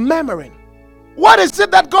 complaining, murmuring. What is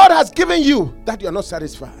it that God has given you that you are not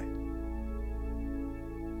satisfied?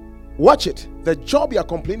 Watch it. The job you are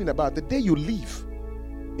complaining about, the day you leave,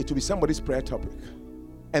 it will be somebody's prayer topic.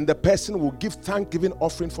 And the person will give thanksgiving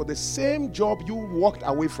offering for the same job you walked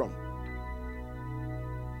away from.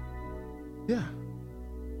 Yeah.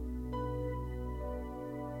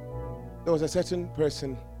 There was a certain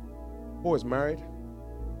person who was married.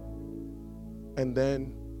 And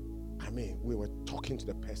then, we were talking to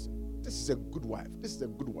the person. This is a good wife. This is a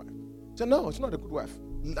good wife. He said, no, it's not a good wife.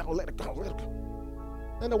 Let it go. Let it go.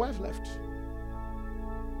 And the wife left.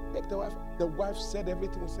 The wife said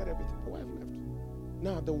everything. We said everything. The wife left.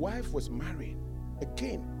 Now, the wife was married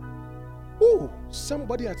again. Oh,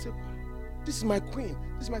 somebody had said, this is my queen.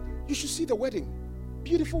 You should see the wedding.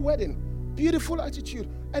 Beautiful wedding. Beautiful attitude.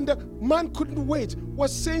 And the man couldn't wait.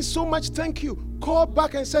 Was saying so much thank you. Called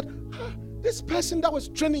back and said, this person that was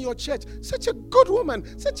training your church, such a good woman.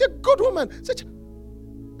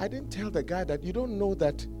 I didn't tell the guy that you don't know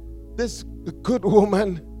that this good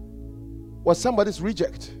woman was somebody's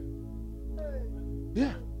reject.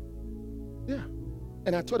 Yeah.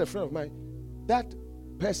 And I told a friend of mine, that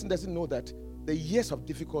person doesn't know that the years of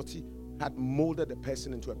difficulty had molded the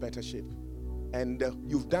person into a better shape. And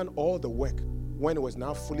you've done all the work when it was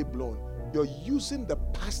now fully blown. You're using the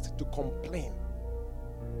past to complain.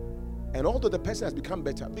 And although the person has become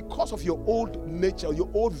better, because of your old nature, your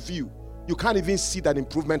old view, you can't even see that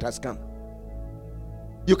improvement has come.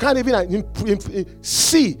 You can't even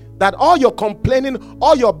see that all your complaining,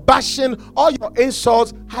 all your bashing, all your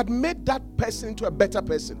insults had made that person into a better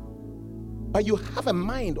person. But you have a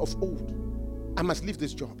mind of old. I must leave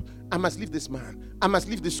this job. I must leave this man. I must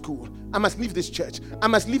leave this school. I must leave this church. I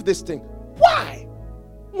must leave this thing. Why?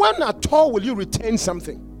 When at all will you retain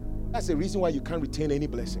something? That's the reason why you can't retain any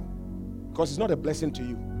blessing. Because it's not a blessing to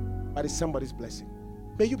you, but it's somebody's blessing.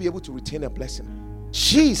 May you be able to retain a blessing.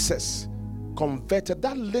 Jesus converted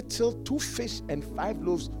that little 2 fish and 5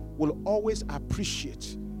 loaves will always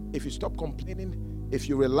appreciate. If you stop complaining, if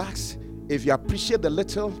you relax, if you appreciate the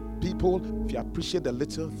little people, if you appreciate the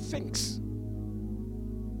little things.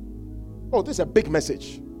 Oh, this is a big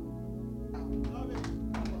message.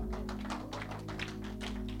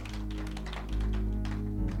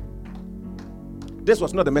 This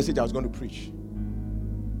was not the message I was going to preach.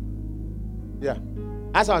 Yeah.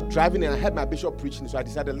 As I was driving and I heard my bishop preaching, so I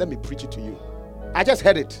decided, let me preach it to you. I just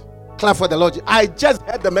heard it. Clap for the Lord. I just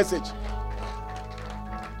heard the message.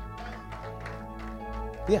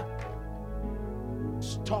 Yeah.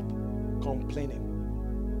 Stop complaining.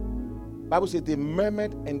 Bible says they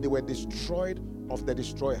murmured and they were destroyed of the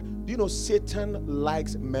destroyer. Do you know Satan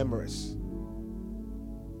likes murmurers?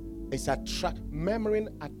 Murmuring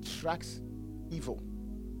attracts evil.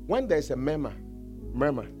 When there's a murmur,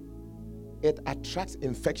 it attracts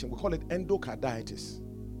infection. We call it endocarditis.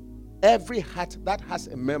 Every heart that has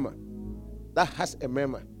a murmur,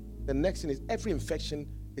 the next thing is every infection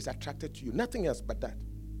is attracted to you. Nothing else but that.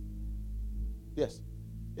 Yes.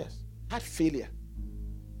 Heart failure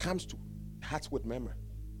comes to hearts with murmur.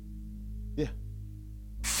 Yeah.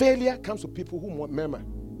 Failure comes to people who murmur.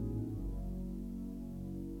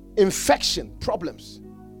 Infection, problems,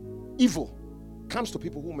 evil comes to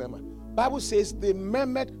people who murmur. Bible says they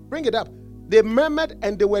murmured, bring it up. They murmured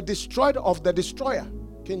and they were destroyed of the destroyer.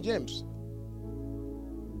 King James.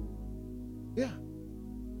 Yeah.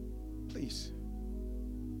 Please.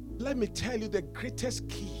 Let me tell you the greatest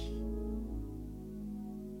key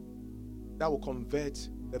that will convert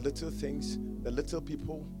the little things, the little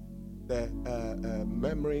people, the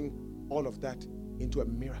murmuring, all of that into a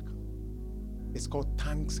miracle. It's called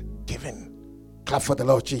thanksgiving. Clap for the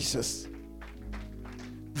Lord Jesus.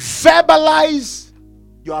 Verbalize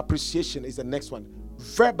your appreciation is the next one.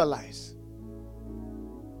 Verbalize.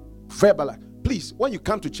 Please Please, when you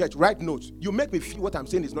come to church, write notes. You make me feel what I'm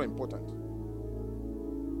saying is not important.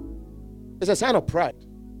 It's a sign of pride.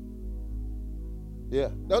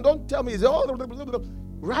 Yeah. Now don't tell me it's all.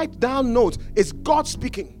 Write down notes. It's God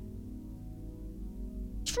speaking.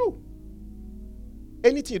 It's true.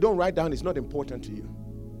 Anything you don't write down is not important to you.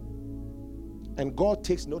 And God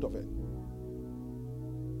takes note of it.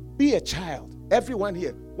 Be a child. Everyone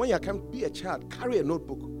here, when you come, be a child. Carry a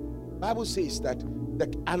notebook. Bible says that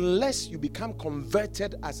unless you become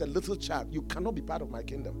converted as a little child, you cannot be part of my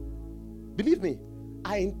kingdom. Believe me,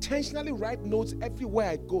 I intentionally write notes everywhere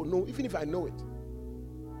I go, no, even if I know it.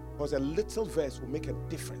 Because a little verse will make a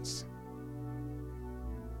difference.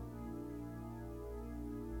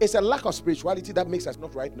 It's a lack of spirituality that makes us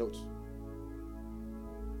not write notes.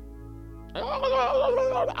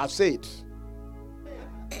 I'll say it.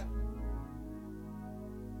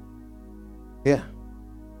 Yeah.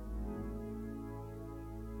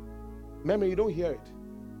 Memory, you don't hear it.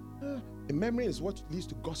 A memory is what leads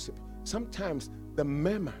to gossip. Sometimes the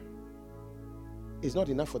murmur is not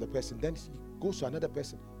enough for the person. Then he goes to another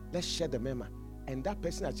person. Let's share the murmur. And that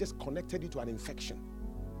person has just connected you to an infection,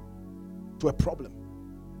 to a problem.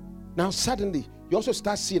 Now suddenly, you also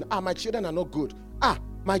start seeing, my children are not good.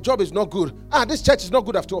 My job is not good. This church is not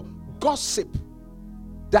good after all. Gossip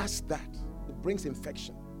does that. It brings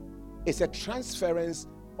infection. It's a transference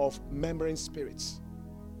of murmuring spirits.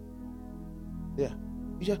 Yeah.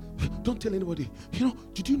 Don't tell anybody.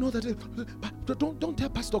 Did you know that? Don't tell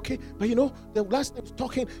Pastor, okay? But the last time he was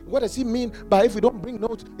talking, what does he mean by if we don't bring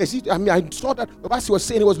notes? I saw that what he was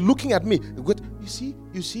saying, he was looking at me.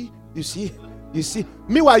 You see.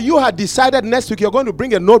 Meanwhile, you had decided next week you're going to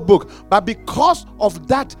bring a notebook, but because of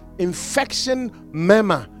that infection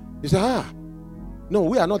murmur, you say, no,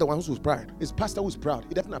 we are not the ones who's proud. It's pastor who's proud.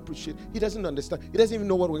 He doesn't appreciate. He doesn't understand. He doesn't even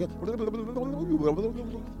know what we're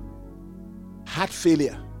going. Heart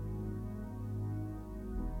failure.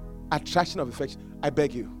 Attraction of affection. I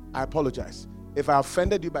beg you. I apologize if I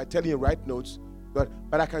offended you by telling you write notes, but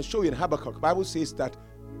I can show you in Habakkuk. The Bible says that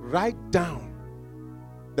write down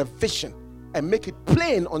the vision and make it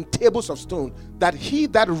plain on tables of stone, that he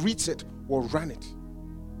that reads it will run it.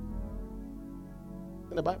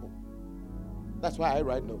 In the Bible. That's why I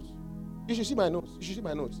write notes. You should see my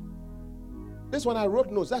notes. This one I wrote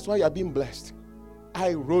notes. That's why you are being blessed.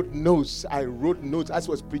 I wrote notes as I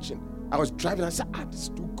was preaching. I was driving. I said, this is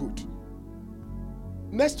too good.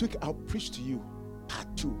 Next week I'll preach to you part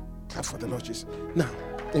 2. Clap for the Lord Jesus. Now,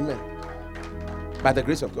 amen. By the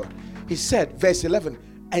grace of God. He said, verse 11,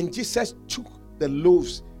 and Jesus took the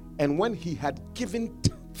loaves, and when he had given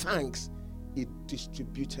thanks, he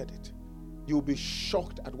distributed it. You'll be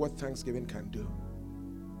shocked at what Thanksgiving can do.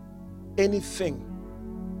 Anything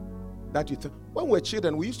that you think. When we were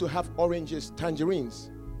children, we used to have oranges, tangerines.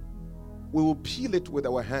 We will peel it with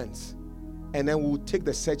our hands, and then we will take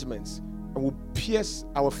the segments and we'll pierce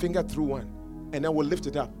our finger through one, and then we'll lift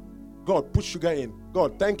it up. God, put sugar in.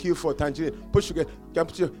 God, thank you for tangerine. Put sugar.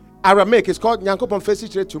 Aramaic, it's called Nyankopon Fesi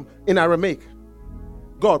Tretum in Aramaic.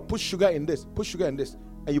 God, put sugar in this,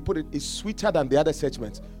 and you put it, it's sweeter than the other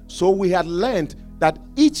segments. So we had learned that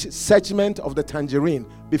each segment of the tangerine,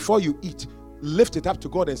 before you eat, lift it up to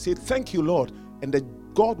God and say, thank you, Lord. And then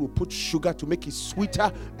God will put sugar to make it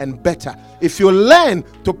sweeter and better. If you learn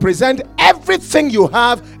to present everything you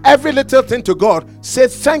have, every little thing to God, say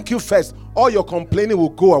thank you first, all your complaining will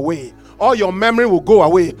go away. All your memory will go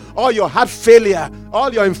away. All your heart failure,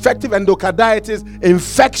 all your infective endocarditis,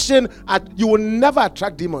 infection, you will never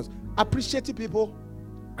attract demons. Appreciative people,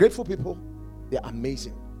 grateful people, they're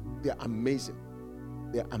amazing. They're amazing.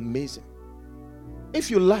 They're amazing.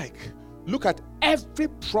 If you like, look at every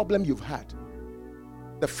problem you've had.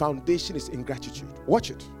 The foundation is ingratitude.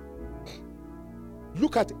 Watch it.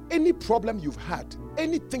 Look at any problem you've had,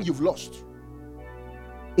 anything you've lost.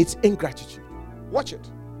 It's ingratitude. Watch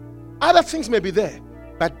it. Other things may be there,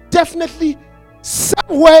 but definitely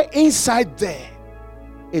somewhere inside there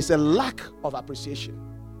is a lack of appreciation.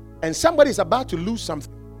 And somebody is about to lose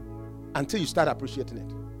something until you start appreciating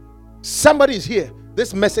it. Somebody is here.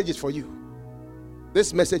 This message is for you.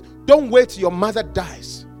 This message, don't wait till your mother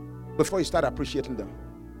dies before you start appreciating them.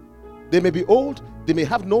 They may be old, they may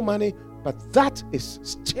have no money, but that is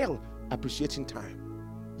still appreciating time.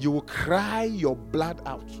 You will cry your blood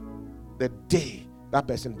out the day that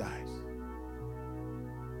person dies.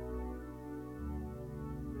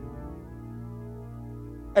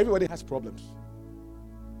 Everybody has problems.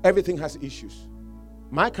 Everything has issues.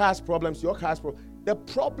 My car has problems, your car has problems. The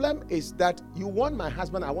problem is that you want my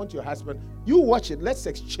husband, I want your husband. You watch it, let's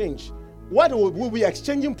exchange. What will we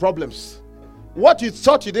exchanging problems? What you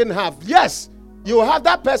thought you didn't have. Yes, You have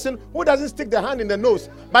that person who doesn't stick the hand in the nose.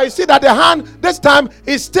 But you see that the hand, this time,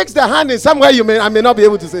 he sticks the hand in somewhere I may not be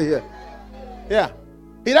able to say here. Yeah.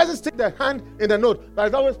 He doesn't stick the hand in the nose.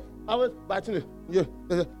 But it's always biting you.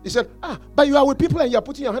 He said, but you are with people and you are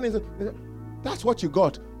putting your hand in. That's what you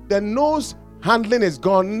got. The nose handling is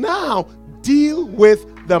gone. Now, deal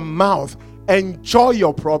with the mouth. Enjoy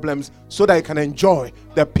your problems so that you can enjoy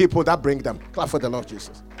the people that bring them. Clap for the Lord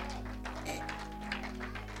Jesus.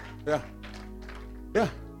 Yeah. Yeah.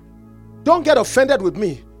 Don't get offended with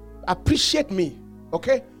me. Appreciate me.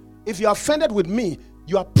 Okay? If you're offended with me,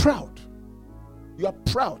 you are proud. You are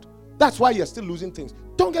proud. That's why you're still losing things.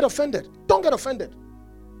 Don't get offended. Don't get offended.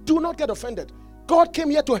 Do not get offended. God came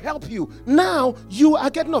here to help you. Now you are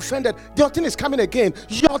getting offended. Your thing is coming again.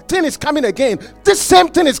 Your thing is coming again. This same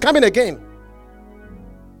thing is coming again.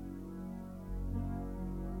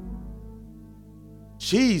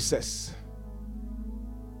 Jesus,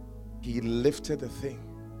 he lifted the thing.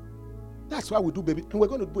 That's why we do baby, and we're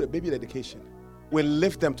going to do a baby dedication. We'll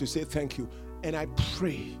lift them to say thank you. And I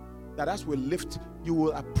pray that as we lift, you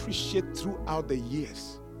will appreciate throughout the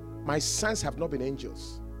years. My sons have not been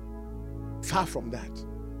angels. Far from that.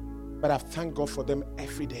 But I thank God for them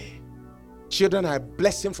every day. Children are a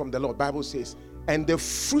blessing from the Lord, Bible says. And the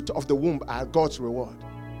fruit of the womb are God's reward.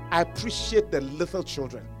 I appreciate the little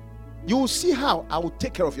children. You will see how I will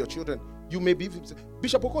take care of your children. You may be...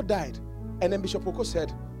 Bishop Oko died. And then Bishop Oko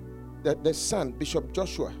said, that the son, Bishop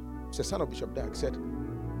Joshua, the son of Bishop Dag, said,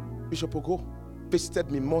 Bishop Oko visited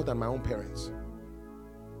me more than my own parents.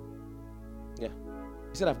 Yeah.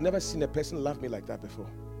 He said, I've never seen a person love me like that before.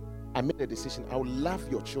 I made a decision. I will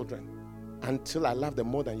love your children until I love them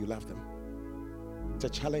more than you love them. It's a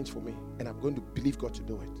challenge for me, and I'm going to believe God to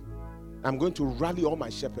do it. I'm going to rally all my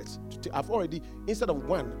shepherds. I've already, instead of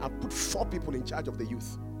one, I've put 4 people in charge of the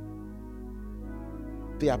youth.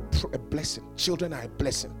 They are a blessing. Children are a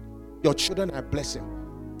blessing. Your children are a blessing.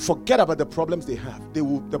 Forget about the problems they have.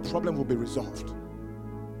 The problem will be resolved.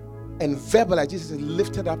 And Verbalize, Jesus is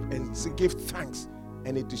lifted up and give thanks.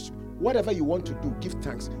 And it is whatever you want to do, give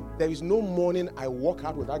thanks. There is no morning I walk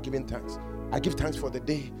out without giving thanks. I give thanks for the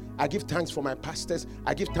day. I give thanks for my pastors.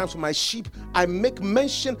 I give thanks for my sheep. I make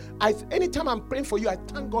mention. Anytime I'm praying for you, I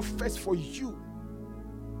thank God first for you.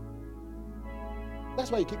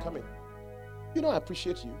 That's why you keep coming. You know I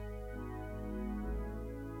appreciate you.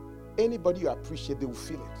 Anybody you appreciate, they will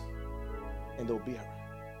feel it. And they will be around.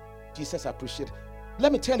 Jesus appreciate.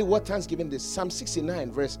 Let me tell you what thanksgiving is. Psalm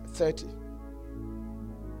 69 verse 30.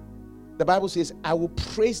 The Bible says, I will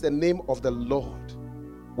praise the name of the Lord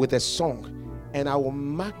with a song, and I will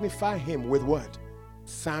magnify him with what?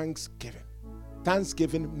 Thanksgiving.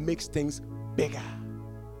 Thanksgiving makes things bigger.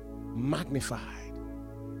 Magnified.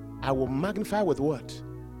 I will magnify with what?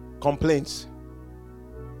 Complaints.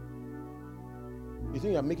 You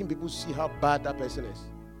think you're making people see how bad that person is?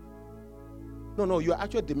 No, you're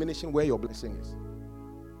actually diminishing where your blessing is.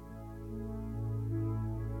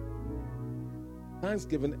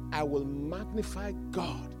 Thanksgiving, I will magnify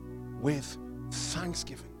God with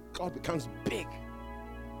thanksgiving. God becomes big.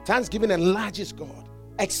 Thanksgiving enlarges God,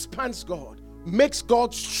 expands God, makes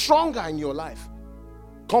God stronger in your life.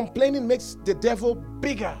 Complaining makes the devil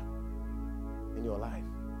bigger in your life.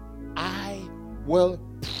 I will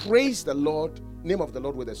praise the Lord, name of the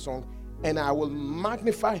Lord with a song, and I will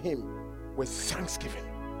magnify him with thanksgiving.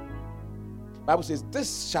 The Bible says,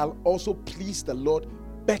 this shall also please the Lord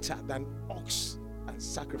better than ox and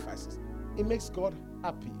sacrifices. It makes God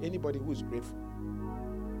happy. Anybody who is grateful.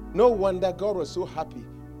 No wonder God was so happy.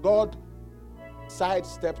 God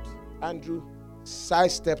sidestepped Andrew,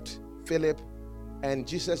 sidestepped Philip, and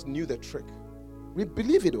Jesus knew the trick. We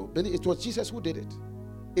believe it, though. It was Jesus who did it.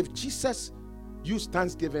 If Jesus used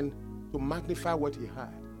thanksgiving to magnify what he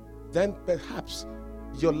had, then perhaps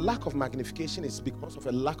your lack of magnification is because of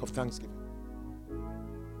a lack of thanksgiving.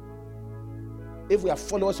 If we are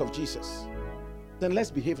followers of Jesus, then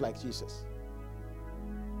let's behave like Jesus.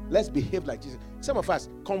 Let's behave like Jesus. Some of us,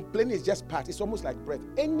 complaining is just part. It's almost like breath.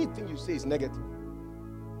 Anything you say is negative.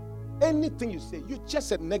 Anything you say, you just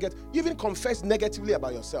said negative. You even confess negatively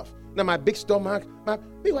about yourself. Now, my big stomach.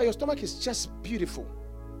 Meanwhile, your stomach is just beautiful.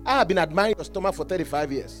 I have been admiring your stomach for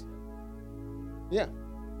 35 years. Yeah.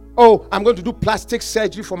 Oh, I'm going to do plastic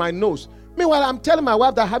surgery for my nose. Meanwhile, I'm telling my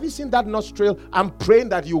wife that, have you seen that nostril? I'm praying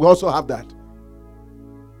that you also have that.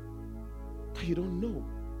 But you don't know.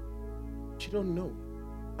 You don't know.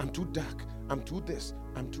 I'm too dark. I'm too this.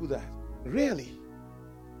 I'm too that. Really?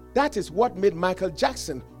 That is what made Michael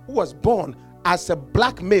Jackson, who was born as a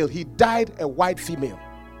black male, he died a white female.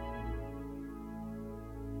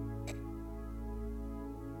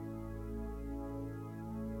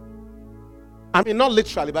 I mean, not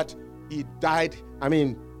literally, but he died. I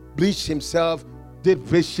mean, bleached himself, did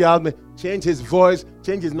facial, changed his voice,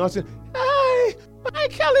 changed his nostrils. Hey,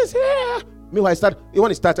 Michael is here. Meanwhile, when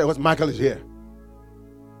he started, it was Michael is here.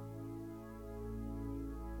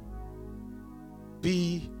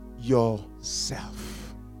 Be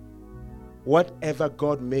yourself. Whatever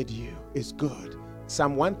God made you is good.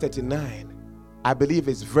 Psalm 139, I believe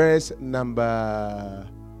it's verse number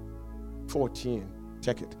 14.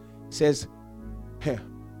 Check it. It says, hey,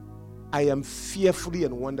 I am fearfully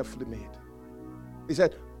and wonderfully made. He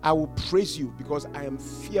said, I will praise you because I am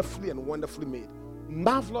fearfully and wonderfully made.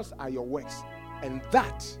 Marvelous are your works. And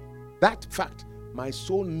that fact, my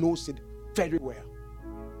soul knows it very well.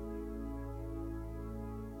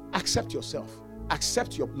 Accept yourself.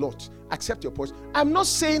 Accept your lot. Accept your portion. I'm not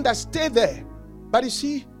saying that stay there. But you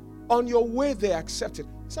see, on your way there, accept it.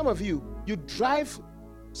 Some of you drive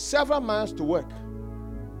several miles to work.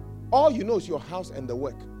 All you know is your house and the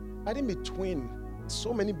work. But in between,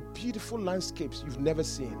 so many beautiful landscapes you've never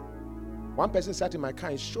seen. One person sat in my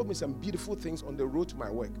car and showed me some beautiful things on the road to my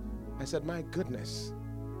work. I said, my goodness,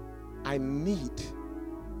 I need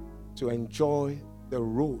to enjoy the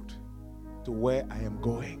road to where I am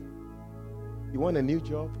going. You want a new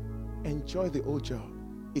job? Enjoy the old job.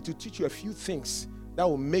 It will teach you a few things that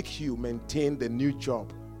will make you maintain the new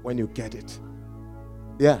job when you get it.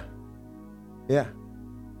 Yeah.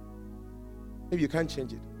 Maybe you can't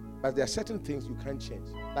change it, but there are certain things you can't change.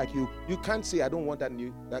 Like you can't say, I don't want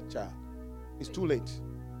that child. It's too late.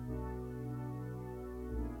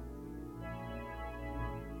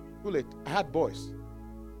 Too late. I had boys.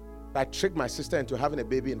 I tricked my sister into having a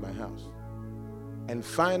baby in my house. And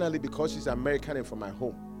finally, because she's American and from my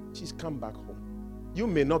home, she's come back home. You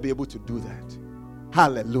may not be able to do that.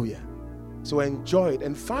 Hallelujah. So enjoy it.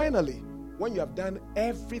 And finally, when you have done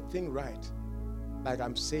everything right, like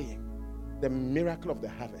I'm saying, the miracle of the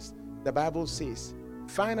harvest, the Bible says,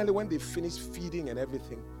 finally, when they finished feeding and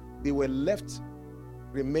everything, they were left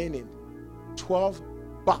remaining 12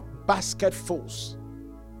 basketfuls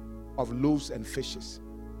of loaves and fishes.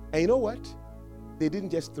 And you know what? They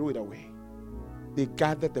didn't just throw it away. They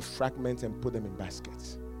gathered the fragments and put them in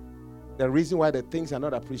baskets. The reason why the things are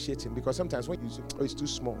not appreciated, because sometimes when you say, oh, it's too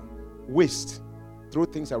small, waste, throw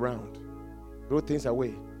things around, throw things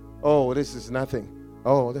away. Oh, this is nothing.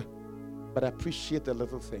 But appreciate the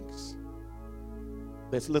little things.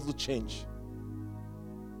 There's little change,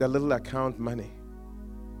 the little account money,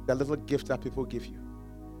 the little gift that people give you,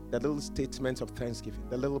 the little statements of thanksgiving,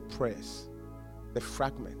 the little prayers, the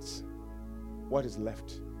fragments, what is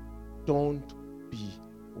left. Don't be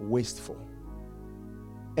wasteful.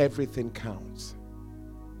 Everything counts.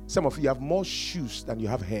 Some of you have more shoes than you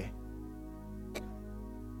have hair.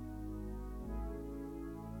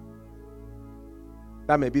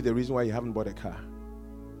 That may be the reason why you haven't bought a car.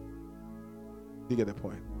 You get the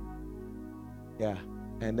point? Yeah.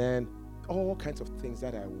 And then all kinds of things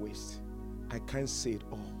that I waste. I can't say it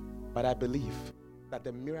all. But I believe that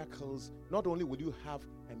the miracles, not only will you have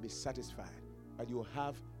and be satisfied, but you'll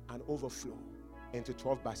have an overflow into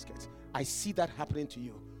 12 baskets. I see that happening to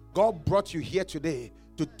you. God brought you here today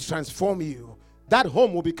to transform you. That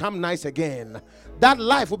home will become nice again. That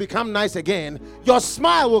life will become nice again. Your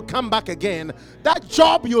smile will come back again. That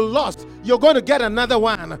job you lost, you're going to get another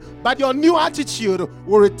one. But your new attitude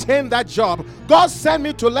will retain that job. God sent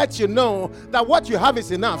me to let you know that what you have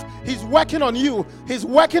is enough. He's working on you. He's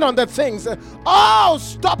working on the things. Oh,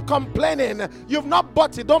 stop complaining. You've not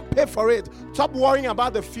bought it. Don't pay for it. Stop worrying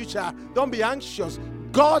about the future. Don't be anxious.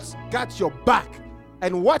 God's got your back.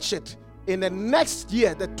 And watch it. In the next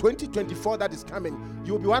year, the 2024 that is coming,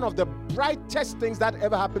 you'll be one of the brightest things that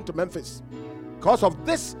ever happened to Memphis. Because of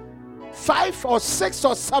this 5 or 6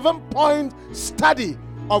 or 7 point study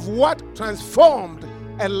of what transformed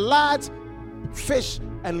a large fish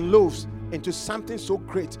and loaves into something so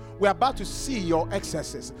great. We're about to see your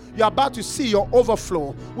excesses. You're about to see your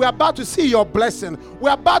overflow. We're about to see your blessing.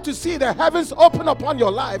 We're about to see the heavens open upon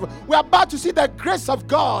your life. We're about to see the grace of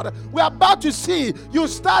God. We're about to see you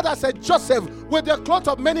start as a Joseph with your cloth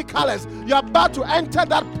of many colors. You're about to enter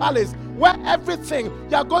that palace where everything,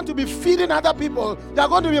 you're going to be feeding other people. You're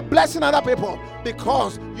going to be blessing other people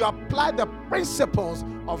because you apply the principles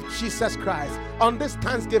of Jesus Christ. On this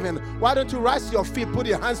Thanksgiving, why don't you rise to your feet, put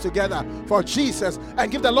your hands together for Jesus,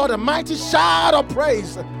 and give the Lord a mighty shout of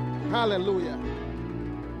praise. Hallelujah.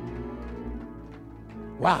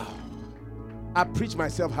 Wow. I preach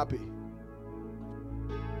myself happy.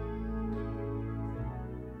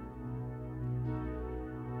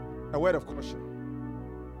 A word of caution.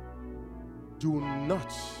 Do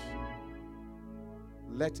not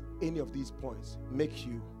let any of these points make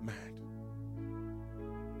you mad.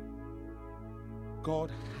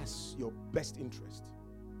 God has your best interest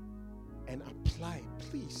and apply,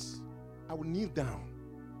 please, I will kneel down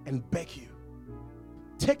and beg you.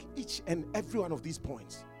 Take each and every one of these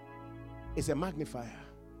points. It's a magnifier.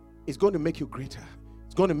 It's going to make you greater.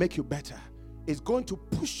 It's going to make you better. It's going to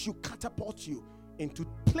push you, catapult you into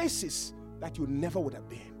places that you never would have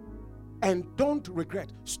been. And don't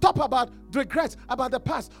regret. Stop about regrets about the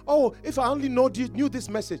past. Oh, if I only knew this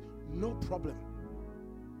message. No problem.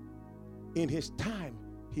 In his time,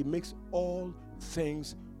 he makes all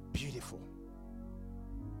things beautiful.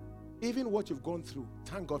 Even what you've gone through,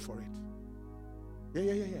 thank God for it.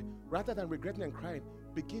 Yeah. Rather than regretting and crying,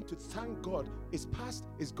 begin to thank God. It's past,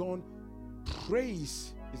 it's gone.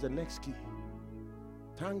 Praise is the next key.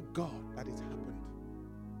 Thank God that it happened.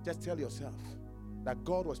 Just tell yourself that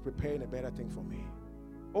God was preparing a better thing for me.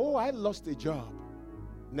 Oh, I lost a job.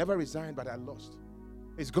 Never resigned, but I lost.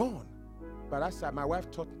 It's gone. But as my wife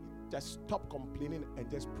taught me, just stop complaining and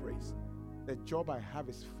just praise. The job I have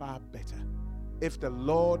is far better. If the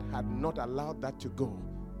Lord had not allowed that to go,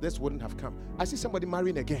 this wouldn't have come. I see somebody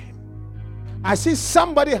marrying again. I see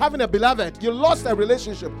somebody having a beloved. You lost a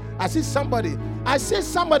relationship. I see somebody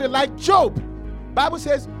like Job. Bible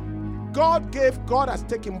says, God has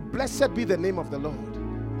taken, blessed be the name of the Lord.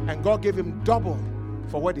 And God gave him double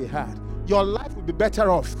for what he had. Your life will be better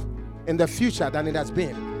off in the future than it has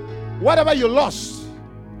been. Whatever you lost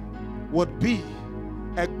would be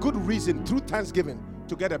a good reason through Thanksgiving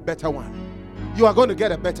to get a better one. You are going to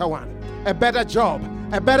get a better one, a better job,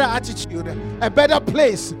 a better attitude, a better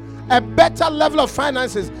place, a better level of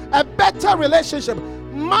finances, a better relationship.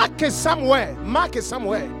 Mark it somewhere.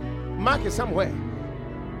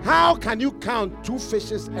 How can you count 2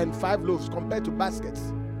 fishes and 5 loaves compared to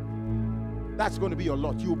baskets? That's going to be your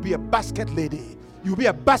lot. You'll be a basket lady. You'll be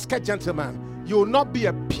a basket gentleman. You will not be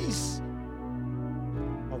a piece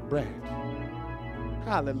of bread.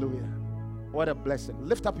 Hallelujah. What a blessing.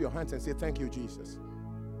 Lift up your hands and say, thank you, Jesus.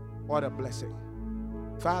 What a blessing.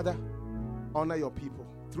 Father, honor your people.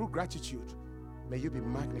 Through gratitude, may you be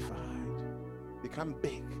magnified. Become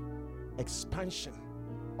big. Expansion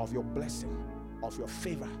of your blessing, of your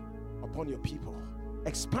favor upon your people.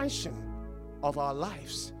 Expansion of our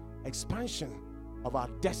lives. Expansion of our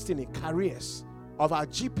destiny, careers, of our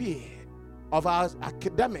GPA, of our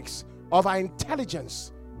academics, of our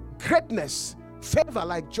intelligence, greatness, favor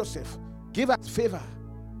like Joseph. Give us favor.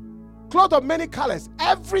 Cloth of many colors,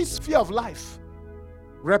 every sphere of life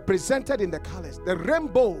represented in the colors, the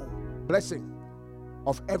rainbow blessing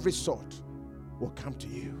of every sort will come to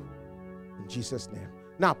you in Jesus' name.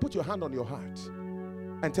 Now put your hand on your heart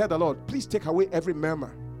and tell the Lord, please take away every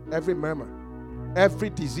murmur, every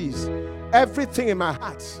disease, everything in my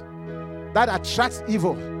heart that attracts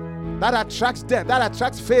evil, that attracts death, that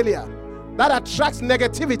attracts failure, that attracts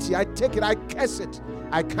negativity. I take it, I curse it,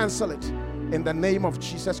 I cancel it in the name of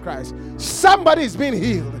Jesus Christ. Somebody is being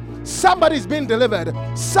healed, somebody is being delivered,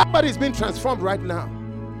 somebody is being transformed right now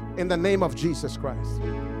in the name of Jesus Christ.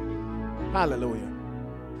 Hallelujah.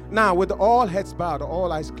 Now, with all heads bowed,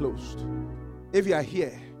 all eyes closed, if you are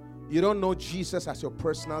here, you don't know Jesus as your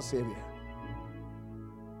personal Savior,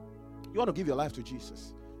 you want to give your life to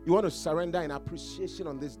Jesus, you want to surrender in appreciation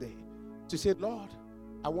on this day to say, Lord,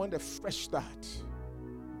 I want a fresh start.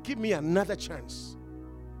 Give me another chance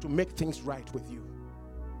to make things right with you.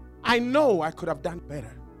 I know I could have done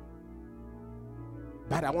better,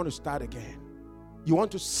 but I want to start again. You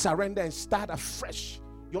want to surrender and start afresh.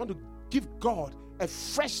 You want to give God a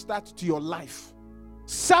fresh start to your life.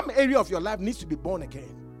 Some area of your life needs to be born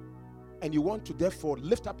again. And you want to therefore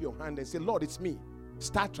lift up your hand and say, Lord, it's me.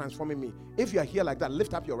 Start transforming me. If you are here like that,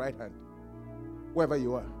 lift up your right hand. Wherever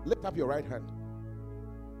you are, lift up your right hand.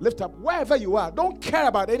 Lift up wherever you are. Don't care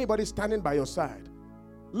about anybody standing by your side.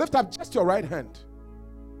 Lift up just your right hand.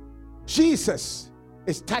 Jesus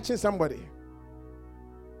is touching somebody.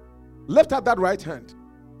 Lift up that right hand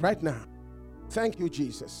right now. Thank you,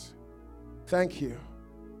 Jesus. Thank you.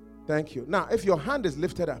 Thank you. Now, if your hand is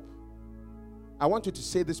lifted up, I want you to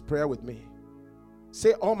say this prayer with me.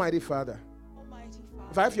 Say, Almighty Father.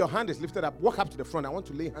 If your hand is lifted up, walk up to the front. I want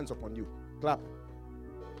to lay hands upon you. Clap.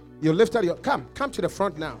 You lifted your, come to the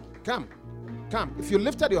front now. Come. If you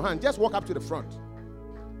lifted your hand, just walk up to the front.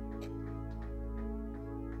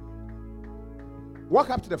 Walk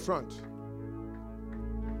up to the front.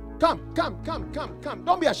 Come.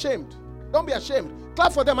 Don't be ashamed. Don't be ashamed.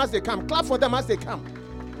 Clap for them as they come. Clap for them as they come.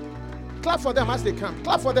 Clap for them as they come.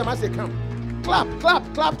 Clap for them as they come.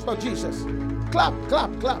 Clap for Jesus. Clap.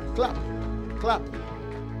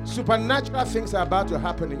 Supernatural things are about to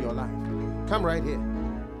happen in your life. Come right here.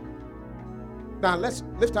 Now let's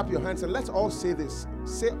lift up your hands and let's all say this.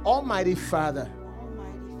 Say, Almighty Father,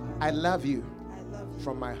 I love you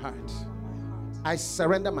from my heart. I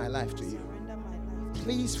surrender my life to you.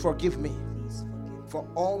 Please forgive me for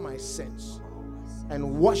all my sins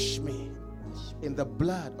and wash me in the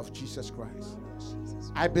blood of Jesus Christ.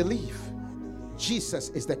 I believe Jesus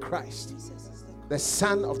is the Christ, the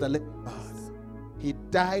Son of the living God. He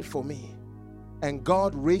died for me, and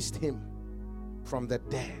God raised him from the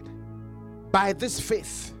dead. By this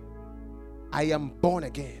faith, I am born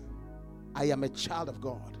again. I am a child of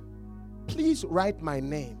God. Please write my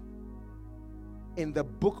name in the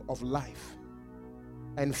book of life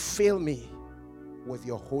and fill me with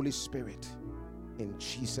your Holy Spirit. In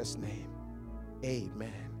Jesus' name,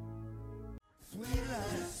 amen.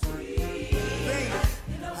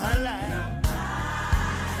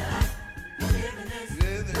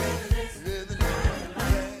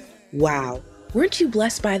 Wow, weren't you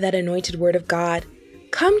blessed by that anointed word of God?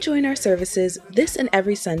 Come join our services this and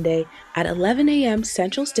every Sunday at 11 a.m.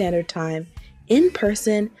 Central Standard Time in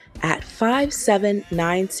person at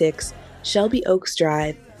 5796 Shelby Oaks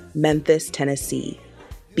Drive, Memphis, Tennessee.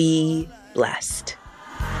 Be blessed.